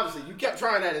 So obviously, you kept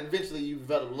trying that, and eventually you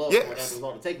developed love for it after you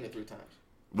started taking it 3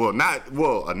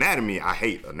 times. Anatomy, I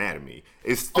hate anatomy.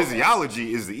 It's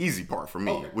physiology is the easy part for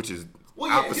me, which is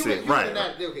opposite, right?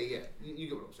 Okay, yeah, you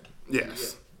get what I'm saying.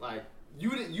 Yes. Yeah. Like you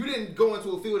didn't go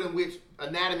into a field in which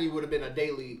anatomy would have been a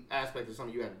daily aspect of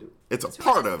something you had to do. It's a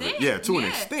part of it, to an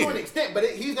extent. To an extent, but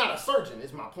he's not a surgeon.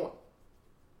 Is my point.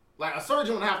 Like a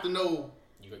surgeon would have to know.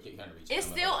 It's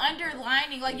still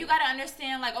underlining. Like you got to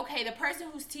understand. Like okay, the person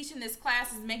who's teaching this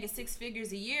class is making 6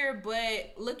 figures a year,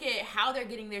 but look at how they're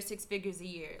getting their 6 figures a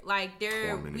year. Like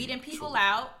they're weeding people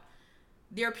out.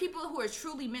 There are people who are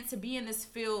truly meant to be in this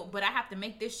field, but I have to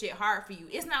make this shit hard for you.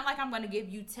 It's not like I'm going to give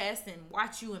you tests and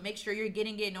watch you and make sure you're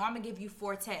getting it. No, I'm going to give you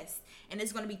 4 tests. And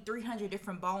it's going to be 300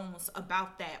 different bones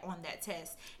about that on that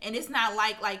test. And it's not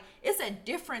like it's a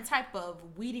different type of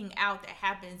weeding out that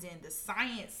happens in the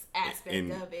science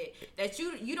aspect of it. That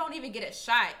you don't even get a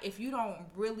shot if you don't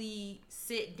really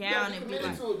sit down and be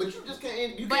like. But you just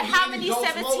can't. But how many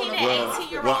 17 and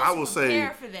 18-year-olds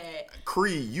prepare for that?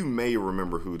 Cree, you may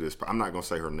remember who this. I'm not going to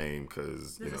say her name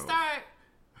because Does it start?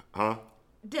 Huh?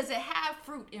 Does it have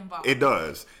fruit involved? It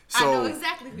does. So I know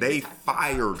exactly who they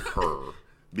fired her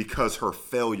because her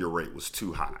failure rate was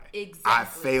too high. Exactly. I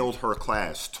failed her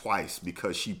class twice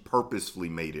because she purposefully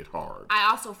made it hard.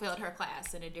 I also failed her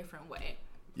class in a different way.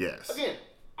 Yes. Again,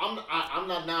 I'm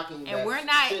not knocking. And we're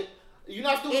not. Shit. You're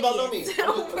not stupid about no means. Idiots.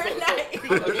 We're not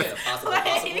idiots. Again, Possible. Like-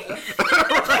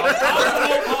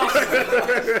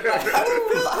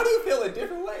 How do you feel a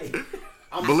different way?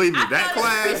 Believe me, I that know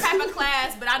class. this type of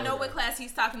class, but I know what class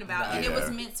he's talking about, and it was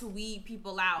Yeah. meant to weed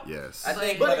people out. Yes. I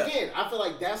think- but again, I feel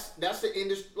like that's the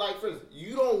industry. Like for instance,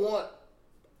 you don't want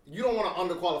an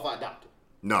underqualified doctor.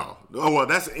 No. Oh well,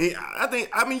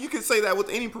 I mean, you could say that with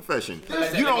any profession.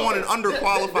 There's- You don't want an there's-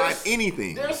 underqualified there's-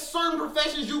 anything. There's certain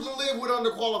professions you can live with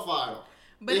underqualified.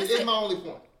 But It's it's my only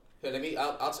point. Here,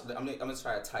 I'm gonna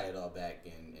try to tie it all back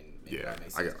and make Yeah, it make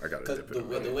I sense. got to 'Cause dip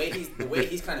it. the way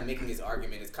he's kind of making his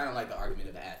argument is kind of like the argument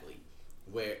of an athlete,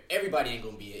 where everybody ain't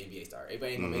gonna be an NBA star,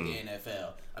 everybody ain't gonna make the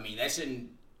NFL. I mean, that shouldn't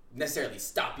necessarily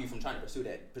stop you from trying to pursue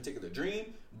that particular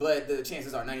dream, but the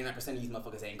chances are 99% of these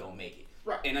motherfuckers ain't gonna make it.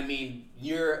 Right. And I mean,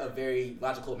 you're a very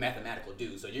logical, mathematical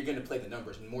dude, so you're gonna play the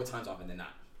numbers more times often than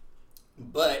not.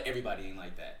 But everybody ain't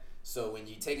like that. So when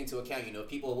you take into account,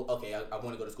 people, okay, I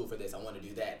want to go to school for this, I want to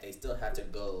do that, they still have to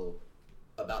go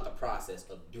about the process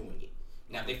of doing it.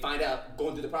 Now, if they find out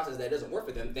going through the process that it doesn't work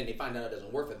for them, then they find out it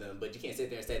doesn't work for them. But you can't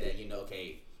sit there and say that,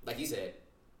 okay, like you said,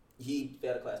 he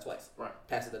failed a class twice, Right.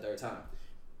 passed it the third time.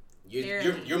 You're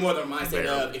Barely. more than a mindset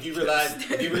of if you realize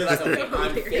okay,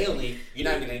 I'm failing, you're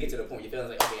not even gonna get to the point. You're feeling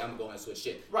like okay, I'm going to switch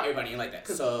shit. Right. Everybody ain't like that.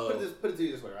 'Cause So put it to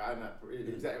you this way, right?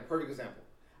 Perfect example.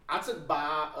 I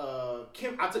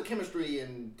took chemistry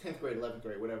in 10th grade, 11th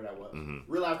grade, whatever that was.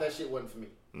 Realized that shit wasn't for me.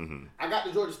 I got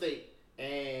to Georgia State,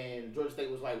 and Georgia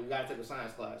State was like, "We gotta take a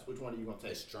science class. Which one are you gonna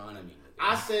take?" astronomy.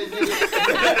 I said, "Nigga."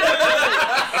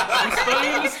 I'm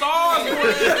studying the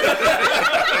stars.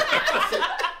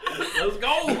 Let's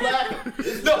go.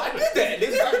 No, I did that. This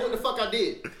is exactly what the fuck I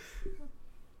did.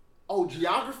 Oh,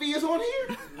 geography is on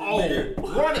here? Oh,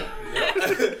 Run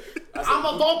it. I'm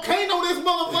a volcano this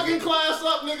motherfucking class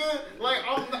up, nigga.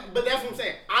 But that's what I'm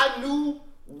saying. I knew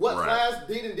what Right. class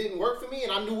did and didn't work for me,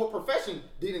 and I knew what profession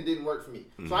did and didn't work for me.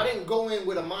 So I didn't go in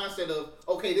with a mindset of,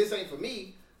 okay, this ain't for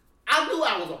me. I knew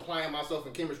I was applying myself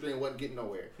in chemistry and wasn't getting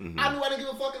nowhere. I knew I didn't give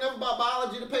a fuck enough about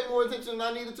biology to pay more attention than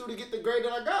I needed to get the grade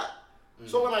that I got.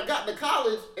 So when I got to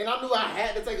college and I knew I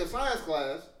had to take a science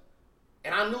class,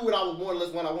 and I knew what I was more or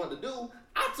less what I wanted to do,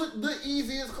 I took the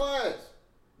easiest class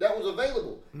that was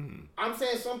available. I'm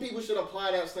saying some people should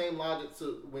apply that same logic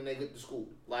to when they get to school.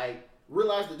 Like,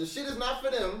 realize that the shit is not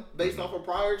for them based off of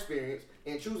prior experience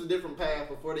and choose a different path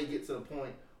before they get to the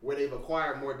point where they've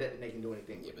acquired more debt than they can do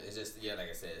anything Yeah, with. but it's just like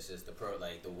I said, it's just the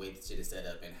way the shit is set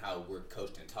up and how we're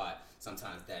coached and taught.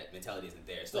 Sometimes that mentality isn't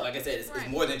there. So like I said, it's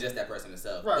more than just that person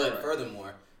itself. Right, but right.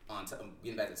 furthermore,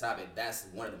 getting back to the topic, that's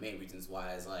one of the main reasons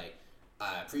why it's like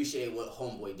I appreciate what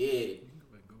Homeboy did.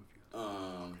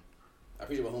 I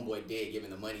appreciate what Homeboy did, giving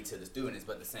the money to the students,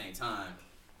 but at the same time,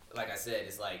 like I said,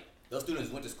 it's like those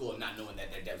students went to school not knowing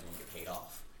that their debt was going to get paid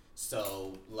off.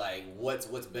 So like, what's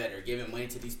better, giving money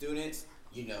to these students?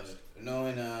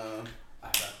 Knowing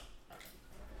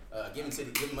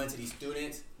giving money to these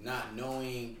students, not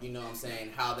knowing, what I'm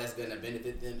saying, how that's gonna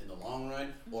benefit them in the long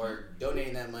run, or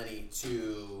donating that money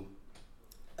to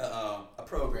a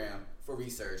program for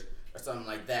research or something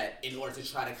like that in order to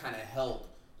try to kind of help,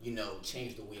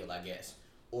 change the wheel, I guess,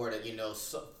 or to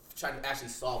try to actually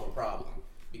solve a problem,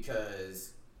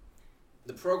 because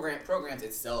the programs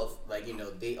itself,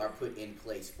 they are put in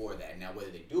place for that. Now, whether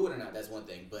they do it or not, that's one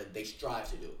thing, but they strive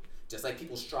to do it. Just like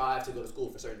people strive to go to school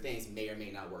for certain things, may or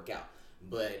may not work out.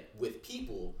 But with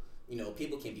people,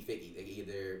 people can be finicky. They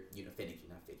either, finicky,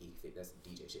 not ficky, that's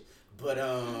DJ shit. But,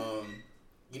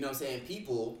 what I'm saying,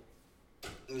 people,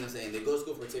 they go to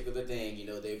school for a particular thing,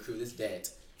 they accrue this debt.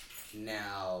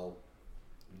 Now,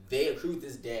 they accrue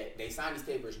this debt, they sign these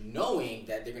papers knowing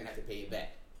that they're going to have to pay it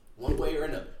back, one way or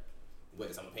another.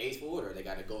 Whether someone pays for it or they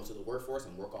got to go into the workforce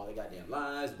and work all their goddamn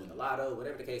lives, win the lotto,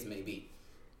 whatever the case may be.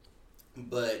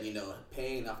 But,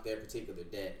 paying off their particular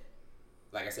debt,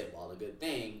 like I said, while a good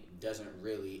thing, doesn't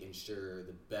really ensure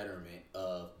the betterment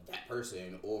of that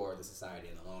person or the society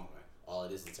in the long run. All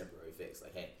it is a temporary fix.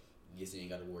 Like, hey, you ain't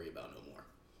got to worry about no more.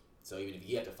 So even if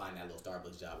you have to find that little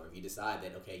Starbucks job, or if you decide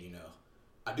that, okay,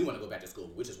 I do want to go back to school,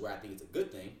 which is where I think it's a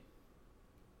good thing,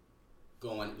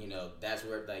 going, that's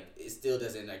where, it still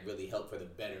doesn't, really help for the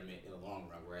betterment in the long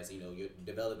run. Whereas, you're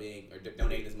developing or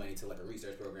donating this money to, a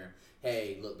research program.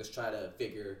 Hey, look, let's try to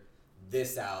figure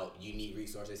this out. You need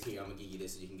resources here. I'm going to give you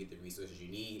this so you can get the resources you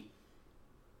need.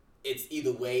 It's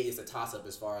either way, it's a toss-up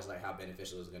as far as, how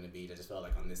beneficial it's going to be. I just felt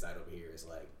like on this side over here, it's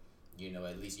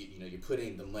at least, you're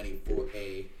putting the money for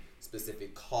a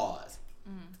specific cause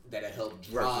that'll help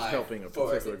drive helping a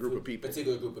particular group of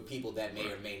people. That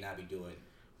may or may not be doing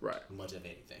much of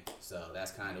anything. So that's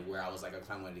kind of where I was I kind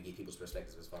of wanted to get people's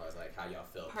perspectives as far as how y'all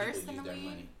felt people use their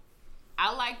money.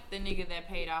 I like the nigga that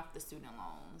paid off the student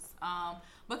loans.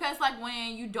 Because like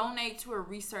when you donate to a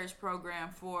research program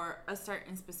for a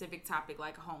certain specific topic,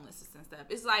 like homelessness and stuff,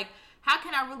 it's like, how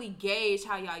can I really gauge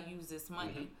how y'all use this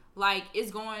money? Mm-hmm. Like,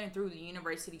 it's going through the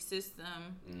university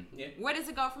system. Mm-hmm. Yeah. Where does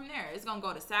it go from there? It's gonna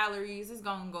go to salaries. It's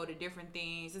gonna go to different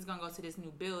things. It's gonna go to this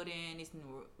new building, these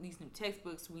new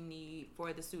textbooks we need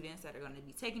for the students that are gonna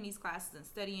be taking these classes and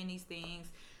studying these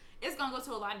things. It's going to go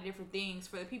to a lot of different things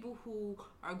for the people who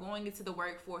are going into the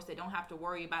workforce. They don't have to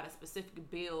worry about a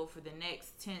specific bill for the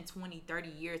next 10, 20, 30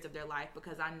 years of their life,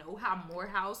 because I know how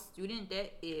Morehouse student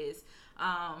debt is.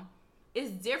 It's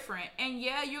different. And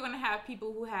yeah, you're going to have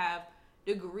people who have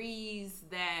degrees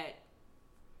that,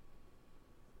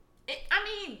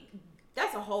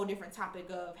 that's a whole different topic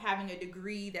of having a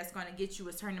degree that's going to get you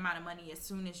a certain amount of money as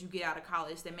soon as you get out of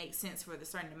college that makes sense for the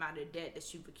certain amount of debt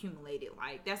that you've accumulated.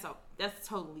 Like, that's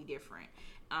totally different.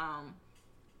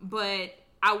 But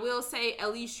I will say,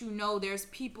 at least there's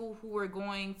people who are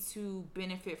going to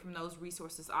benefit from those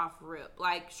resources off rip.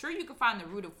 Like, sure, you can find the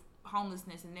root of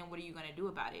homelessness, and then what are you going to do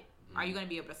about it? Mm-hmm. Are you going to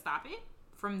be able to stop it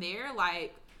from there?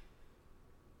 Like,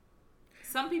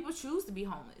 some people choose to be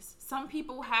homeless. Some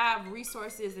people have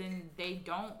resources and they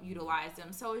don't utilize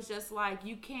them. So it's just like,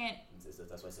 you can't.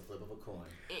 That's why it's a flip of a coin.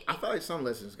 I feel like some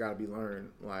lessons got to be learned.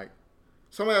 Like,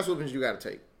 some of those lessons you got to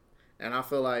take. And I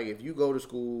feel like if you go to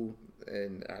school,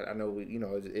 and I know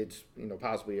it's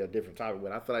possibly a different topic,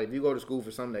 but I feel like if you go to school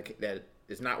for something that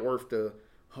is not worth the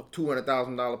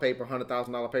 $200,000 paper,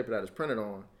 $100,000 paper that is printed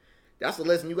on, that's a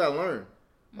lesson you got to learn.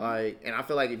 Mm-hmm. Like, and I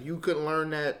feel like if you couldn't learn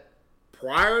that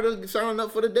prior to signing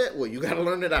up for the debt, well, you got to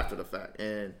learn it after the fact.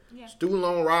 And student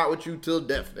loan ride with you till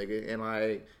death, nigga. And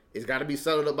like, it's got to be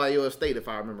settled up by your estate, if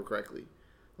I remember correctly.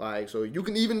 Like, so you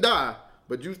can even die,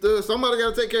 but you still, somebody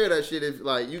got to take care of that shit.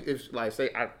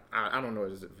 I don't know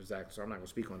exactly, so I'm not gonna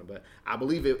speak on it, but I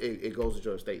believe it goes to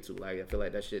your estate too. Like, I feel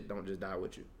like that shit don't just die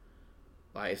with you.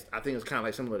 Like, I think it's kind of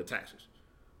like similar to taxes.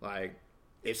 Like,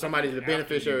 if somebody's the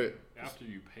beneficiary, after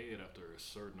you pay it after a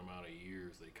certain amount of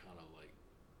years, they kind of like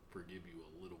forgive you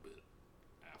a little bit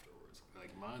afterwards.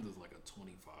 Like, mine is like a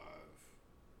 25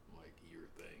 year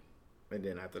thing. And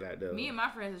then after that, me and my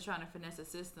friends are trying to finesse a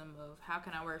system of how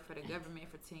can I work for the government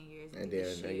for 10 years and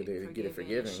then they get it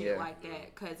forgiven, shit like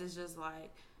that. Because it's just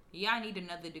like, I need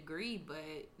another degree, but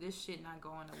this shit not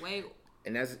going away.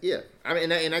 And that's I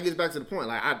mean, and that gets back to the point.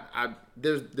 Like,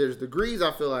 there's degrees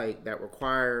I feel like that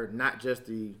require not just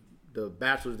the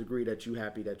bachelor's degree that you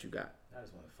happy that you got. I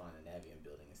just want to find an Avian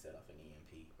building and set off an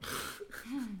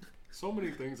EMP. So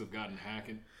many things have gotten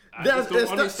hacking. It's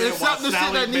some of the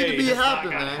shit that need to be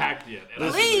happening, man. Hacked yet.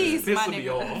 Please, my me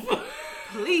off.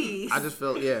 Please. I just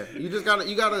felt you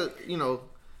gotta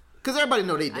because everybody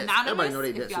know they debt. Everybody know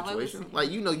they debt situation. Like,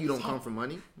 you don't come from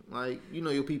money. Like,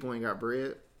 your people ain't got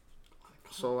bread.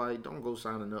 So, like, don't go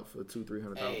signing up for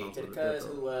 $200,000-$300,000. Hey, to the cuz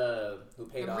who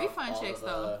paid off refund all checks,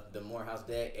 of the Morehouse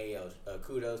debt. Hey,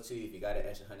 kudos to you if you got an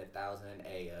extra $100,000.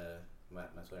 Hey, my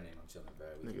Twitter name, I'm chilling, bro.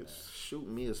 Nigga, shoot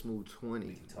me a smooth 20.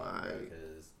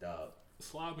 Because, dog.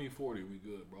 Slide me 40, we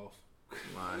good, bro.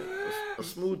 Like, a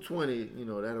smooth 20,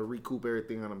 that'll recoup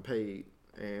everything I done paid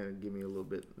and give me a little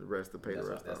bit the rest to pay the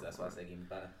rest. That's why I say give me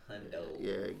about $100.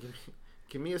 Yeah,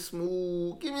 give me a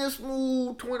smooth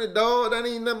 $20, dog. That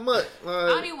ain't that much. Like, I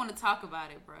don't even want to talk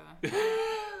about it, bro.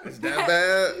 It's that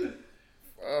bad.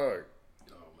 Fuck.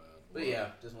 But yeah,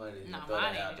 just wanted to throw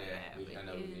that out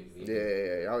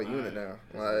there. Y'all a unit now.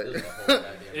 Like,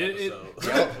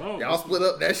 y'all split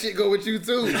up. That shit go with you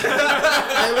too.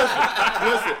 Hey,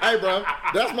 listen. Hey, bro,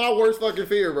 that's my worst fucking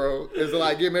fear, bro. Is to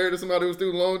like get married to somebody with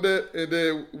student loan debt, and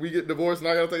then we get divorced,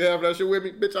 and I gotta take half of that shit with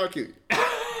me. Bitch, I'll kill you.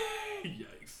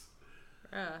 Yikes.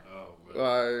 Oh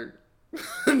man.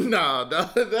 Like, nah,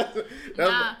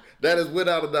 that is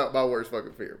without a doubt my worst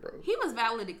fucking fear, bro. He was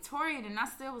valedictorian, and I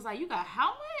still was like, you got how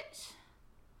much?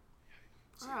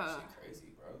 Bruh.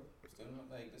 Crazy, bro.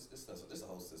 Like, this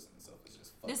whole system itself is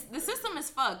just fucked. The system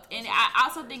is fucked. And I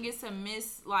also think it's a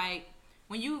miss, like,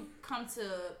 when you come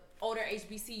to older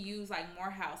HBCUs like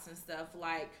Morehouse and stuff,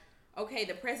 like, okay,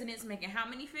 the president's making how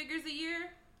many figures a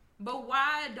year? But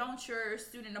why don't your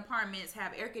student apartments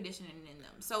have air conditioning in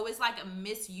them? So it's like a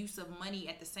misuse of money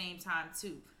at the same time,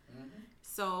 too. Mm-hmm.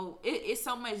 So it's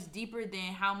so much deeper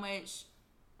than how much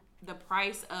the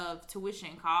price of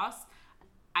tuition costs.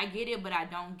 I get it, but I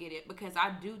don't get it, because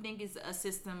I do think it's a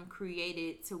system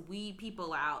created to weed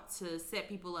people out, to set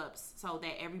people up so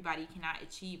that everybody cannot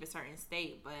achieve a certain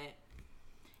state. But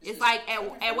it's like,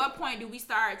 at what point do we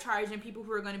start charging people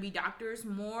who are going to be doctors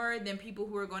more than people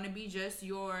who are going to be just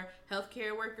your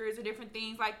healthcare workers or different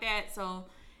things like that? So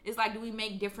It's like, do we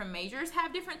make different majors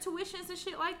have different tuitions and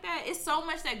shit like that? It's so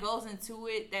much that goes into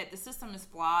it that the system is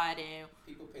flawed, and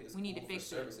people pay the we need to fix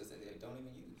services that they don't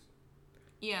even use.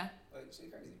 Yeah. Like,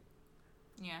 shit crazy.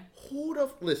 Yeah. Who the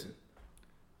listen?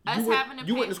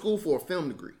 You went to school for a film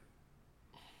degree.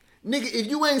 Nigga, if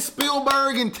you ain't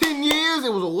Spielberg in 10 years,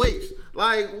 it was a waste.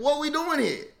 Like, what we doing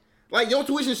here? Like, your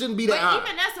tuition shouldn't be that high. But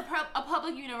even as a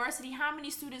public university, how many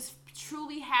students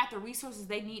truly have the resources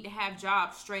they need to have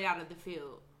jobs straight out of the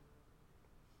field?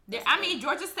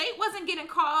 Georgia State wasn't getting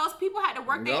calls. People had to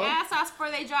work their ass off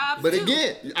for their jobs. But too.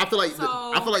 again, I feel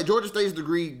like Georgia State's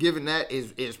degree, given that,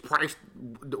 is priced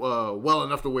well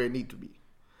enough to where it need to be.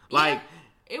 Like.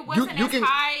 It wasn't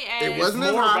high as... It wasn't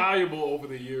more as high. valuable over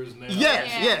the years now.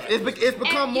 Yes. It's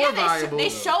become more valuable. They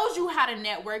showed you how to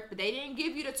network, but they didn't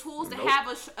give you the tools to have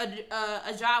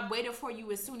a job waiting for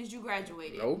you as soon as you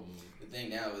graduated. Nope. The thing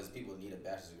now is people need a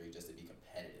bachelor's degree just to be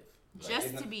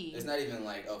competitive. It's not even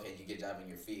like, okay, you get a job in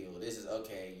your field. This is,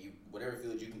 okay, whatever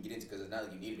field you can get into, because it's not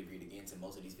like you need a degree to get into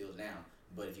most of these fields now.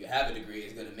 But if you have a degree,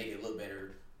 it's going to make it look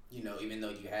better. Even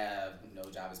though you have no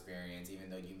job experience, even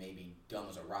though you may be dumb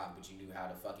as a rock, but you knew how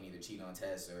to fucking either cheat on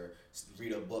tests or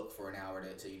read a book for an hour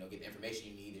to get the information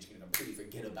you need that you're gonna completely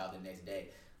forget about the next day.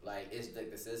 Like, it's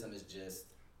like the system is just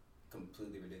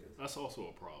completely ridiculous. That's also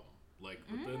a problem. Like,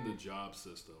 within the job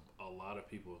system, a lot of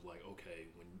people are like, okay,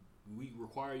 when we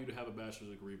require you to have a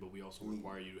bachelor's degree, but we also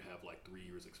require you to have like 3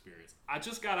 years experience. I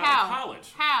just got out of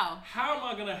college. How am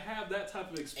I gonna have that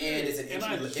type of experience? And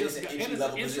it's an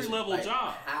entry level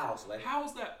job. How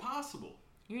is that possible?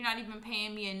 You're not even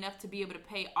paying me enough to be able to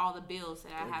pay all the bills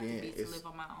that I have to live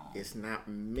on my own. It's not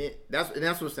meant. That's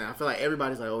what I'm saying. I feel like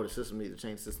everybody's like, oh, the system needs to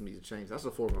change. The system needs to change. That's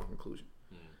a foregone conclusion.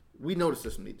 We know the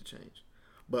system needs to change,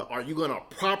 but are you gonna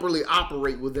properly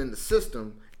operate within the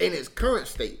system in its current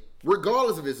state,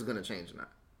 regardless if it's gonna change or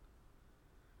not?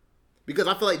 Because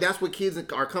I feel like that's what kids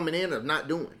are coming in of not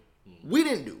doing. We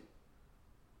didn't do.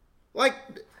 Like,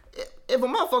 if a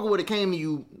motherfucker would have came to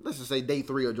you, let's just say day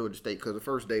 3 of Georgia State, because the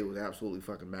first day was absolutely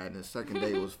fucking bad, and the second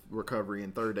day was recovery,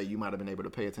 and third day you might have been able to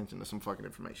pay attention to some fucking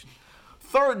information.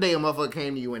 Third day a motherfucker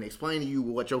came to you and explained to you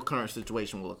what your current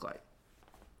situation will look like.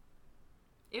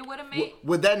 It would have made...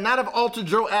 Would that not have altered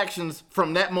your actions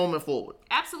from that moment forward?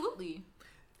 Absolutely.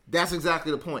 That's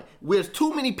exactly the point. There's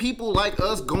too many people like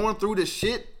us going through the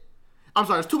shit. I'm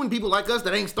sorry, there's too many people like us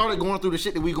that ain't started going through the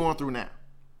shit that we going through now.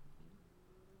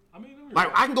 Like,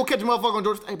 I can go catch a motherfucker on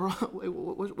Georgia State. Hey, bro, wait,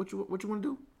 what you want to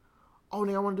do? Oh,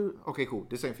 nigga, I want to do it. Okay, cool.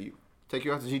 This ain't for you. Take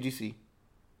you out to GGC.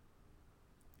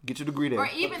 Get your degree there. Or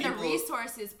even the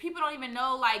resources. People don't even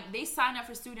know, like, they sign up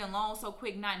for student loans so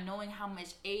quick not knowing how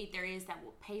much aid there is that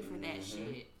will pay for that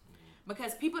shit.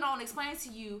 Because people don't explain to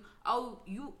you, oh,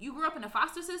 you grew up in the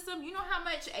foster system. You know how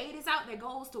much aid is out there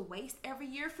goes to waste every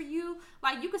year for you?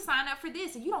 Like, you could sign up for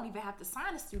this and you don't even have to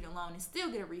sign a student loan and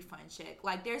still get a refund check.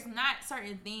 Like, there's not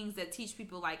certain things that teach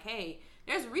people, like, hey,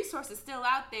 there's resources still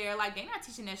out there. Like, they're not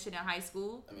teaching that shit in high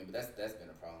school. I mean, but that's been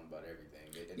a problem about everything.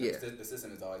 The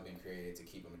system has always been created to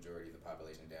keep a majority of the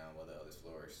population down while the others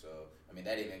flourish. So, I mean,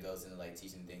 that even goes into, like,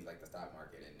 teaching things like the stock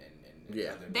market and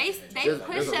They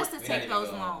push us to take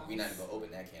those loans. We're not even going to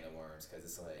open that can of worms because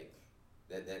it's like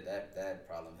that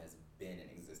problem has been in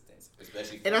existence,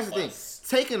 especially for and that's us. The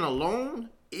thing. Taking a loan,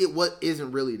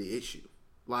 isn't really the issue.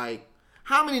 Like,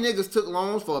 how many niggas took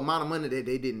loans for amount of money that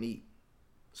they didn't need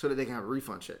so that they can have a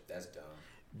refund check? That's dumb.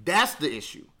 That's the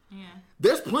issue. Yeah.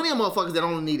 There's plenty of motherfuckers that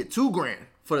only needed $2,000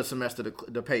 for the semester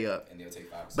to pay up. And they'll take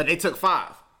 5%. But they took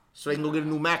 5. So they can go get a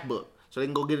new MacBook. So they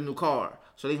can go get a new car.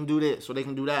 So they can do this. So they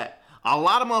can do that. A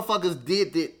lot of motherfuckers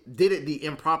did it the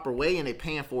improper way and they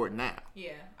paying for it now.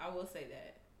 Yeah, I will say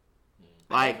that.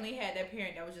 Like, I definitely had that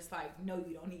parent that was just like, no,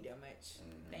 you don't need that much.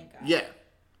 Thank God. Yeah.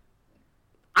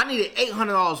 I needed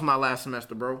 $800 for my last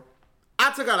semester, bro.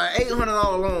 I took out an $800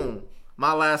 loan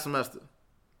my last semester.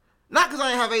 Not because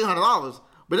I didn't have $800,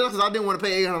 but just because I didn't want to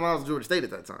pay $800 to Georgia State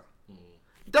at that time.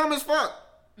 Dumb as fuck.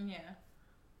 Yeah.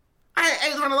 I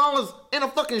had $800 in a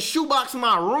fucking shoebox in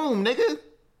my room, nigga.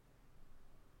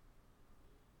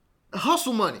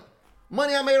 Hustle money.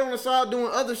 Money I made on the side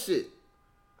doing other shit.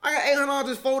 I got $800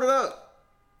 just folded up.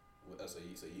 So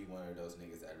you one of those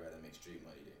niggas that'd rather make street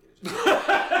money than get a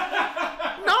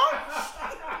job? No.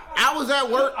 I was at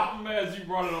work. I'm mad you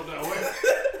brought it up that way.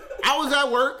 I was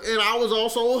at work and I was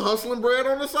also hustling bread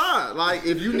on the side. Like,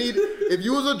 if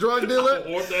you was a drug dealer.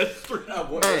 I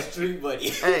want that street money.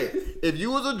 Hey, if you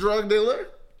was a drug dealer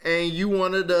and you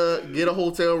wanted to get a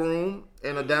hotel room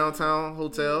in a downtown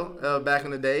hotel back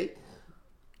in the day,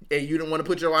 and you didn't want to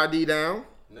put your ID down.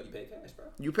 No, you pay cash, bro.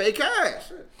 You pay cash.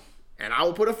 Sure. And I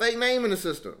would put a fake name in the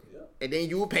system. Yeah. And then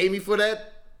you would pay me for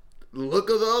that look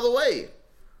of the other way.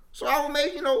 So I would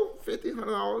make, $50,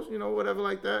 $100, whatever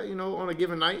like that, on a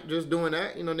given night, just doing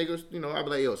that. Niggas, I'd be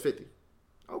like, yo, it's 50.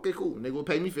 Okay, cool. Nigga will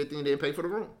pay me 50 and then pay for the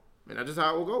room. And that's just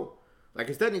how it will go. Like,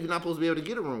 it's technically not supposed to be able to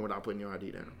get a room without putting your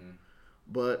ID down. Mm-hmm.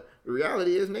 But the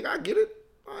reality is, nigga, I get it.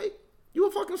 Like, you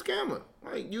a fucking scammer.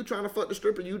 Like, you trying to fuck the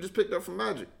stripper you just picked up from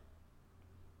Magic.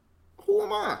 Who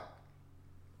am I?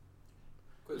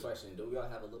 Quick question. Do we all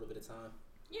have a little bit of time?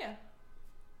 Yeah.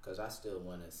 Because I still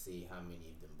want to see how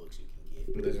many of them books you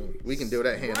can get. Listen, we can do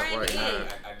that hand up right now.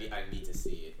 I need to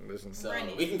see it. Listen. So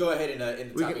we can go ahead and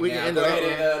end the topic we now. Can end go ahead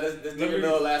and let's do your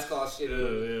little last call shit. Yeah. You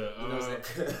know what I'm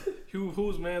saying?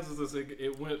 Whose man's is this?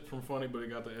 It went from funny, but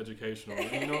it got the educational.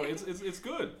 It's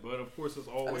good, but of course it's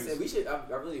always. Like I said, we should.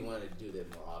 I really want to do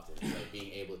that more often. Like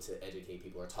being able to educate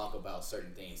people or talk about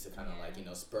certain things to kind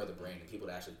of spur the brain and people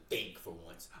to actually think for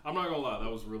once. I'm not gonna lie,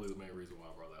 that was really the main reason why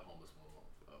I brought that homeless one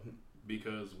up.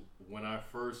 Because when I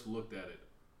first looked at it,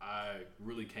 I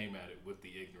really came at it with the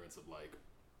ignorance of like,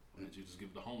 why did you just give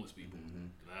it to homeless people? Mm-hmm.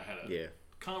 And I had a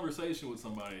conversation with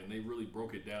somebody, and they really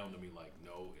broke it down to me like,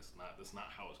 no, it's not. That's not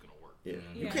how it's gonna work. Yeah.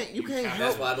 You can't help.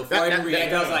 That's why before I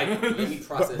react, I was like, let me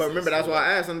process. But remember, that's why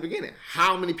I asked in the beginning: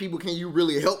 how many people can you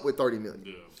really help with 30 million?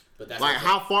 Yeah. But that's like,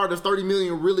 how far does 30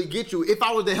 million really get you? If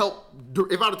I were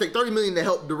to take 30 million to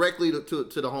help directly to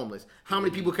the homeless, how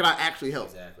many people could I actually help?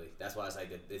 Exactly. That's why it's like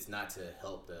it's not to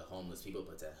help the homeless people,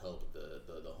 but to help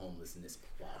the homelessness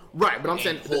problem. Right, but I'm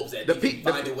saying hopes that they can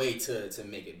find a way to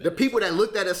make it better. The people that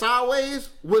looked at it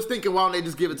sideways was thinking, why don't they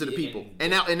just give it to the people?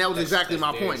 And that was exactly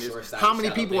my point. Is how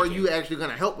many people are you actually going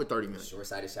to help with 30 million?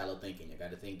 Short-sighted, shallow thinking. You got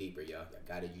to think deeper, y'all. You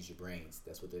got to use your brains.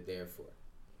 That's what they're there for.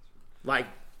 Like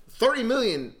 30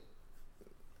 million.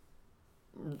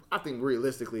 I think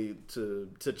realistically to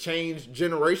change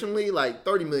generationally, like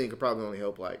 30 million could probably only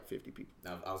help like 50 people.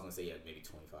 Now, I was gonna say maybe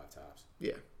 25 tops.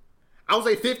 Yeah, I would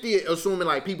say 50, assuming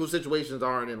like people's situations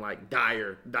aren't in like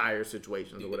dire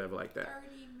situations or whatever like that.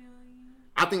 30 million.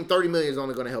 I think 30 million is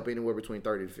only going to help anywhere between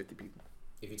 30 to 50 people.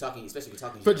 If you're talking, especially if you're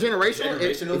talking for generational,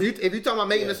 if you're talking about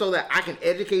making it so that I can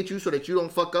educate you so that you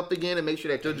don't fuck up again and make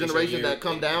sure that your generation that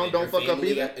come down don't fuck up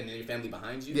either, and then your family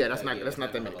behind you. Yeah, that's not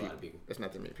that many people. That's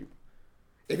not that many people.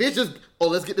 If it's just,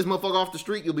 let's get this motherfucker off the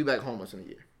street, you'll be back homeless in a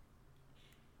year.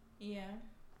 Yeah.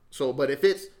 So, but if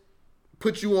it's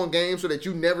put you on game so that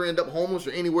you never end up homeless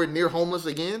or anywhere near homeless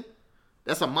again,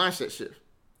 that's a mindset shift.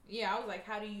 Yeah, I was like,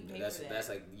 how do you pay for that?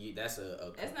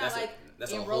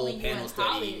 That's a enrolling whole panel you in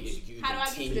college. study. How do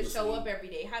I get you to show up every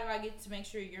day? How do I get to make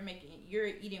sure you're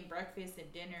eating breakfast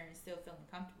and dinner and still feeling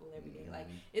comfortable every day? Like,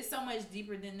 it's so much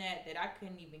deeper than that I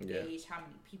couldn't even gauge how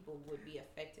many people would be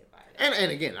affected by that.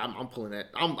 And again, I'm pulling that.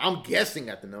 I'm guessing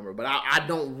at the number, but I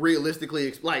don't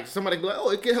realistically like somebody be like, oh,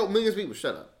 it can help millions of people.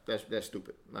 Shut up. That's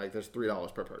stupid. Like, that's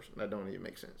 $3 per person. That don't even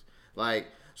make sense. Like,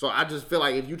 so I just feel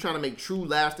like if you're trying to make true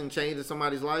lasting change in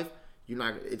somebody's life,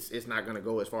 it's not gonna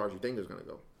go as far as you think it's gonna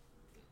go.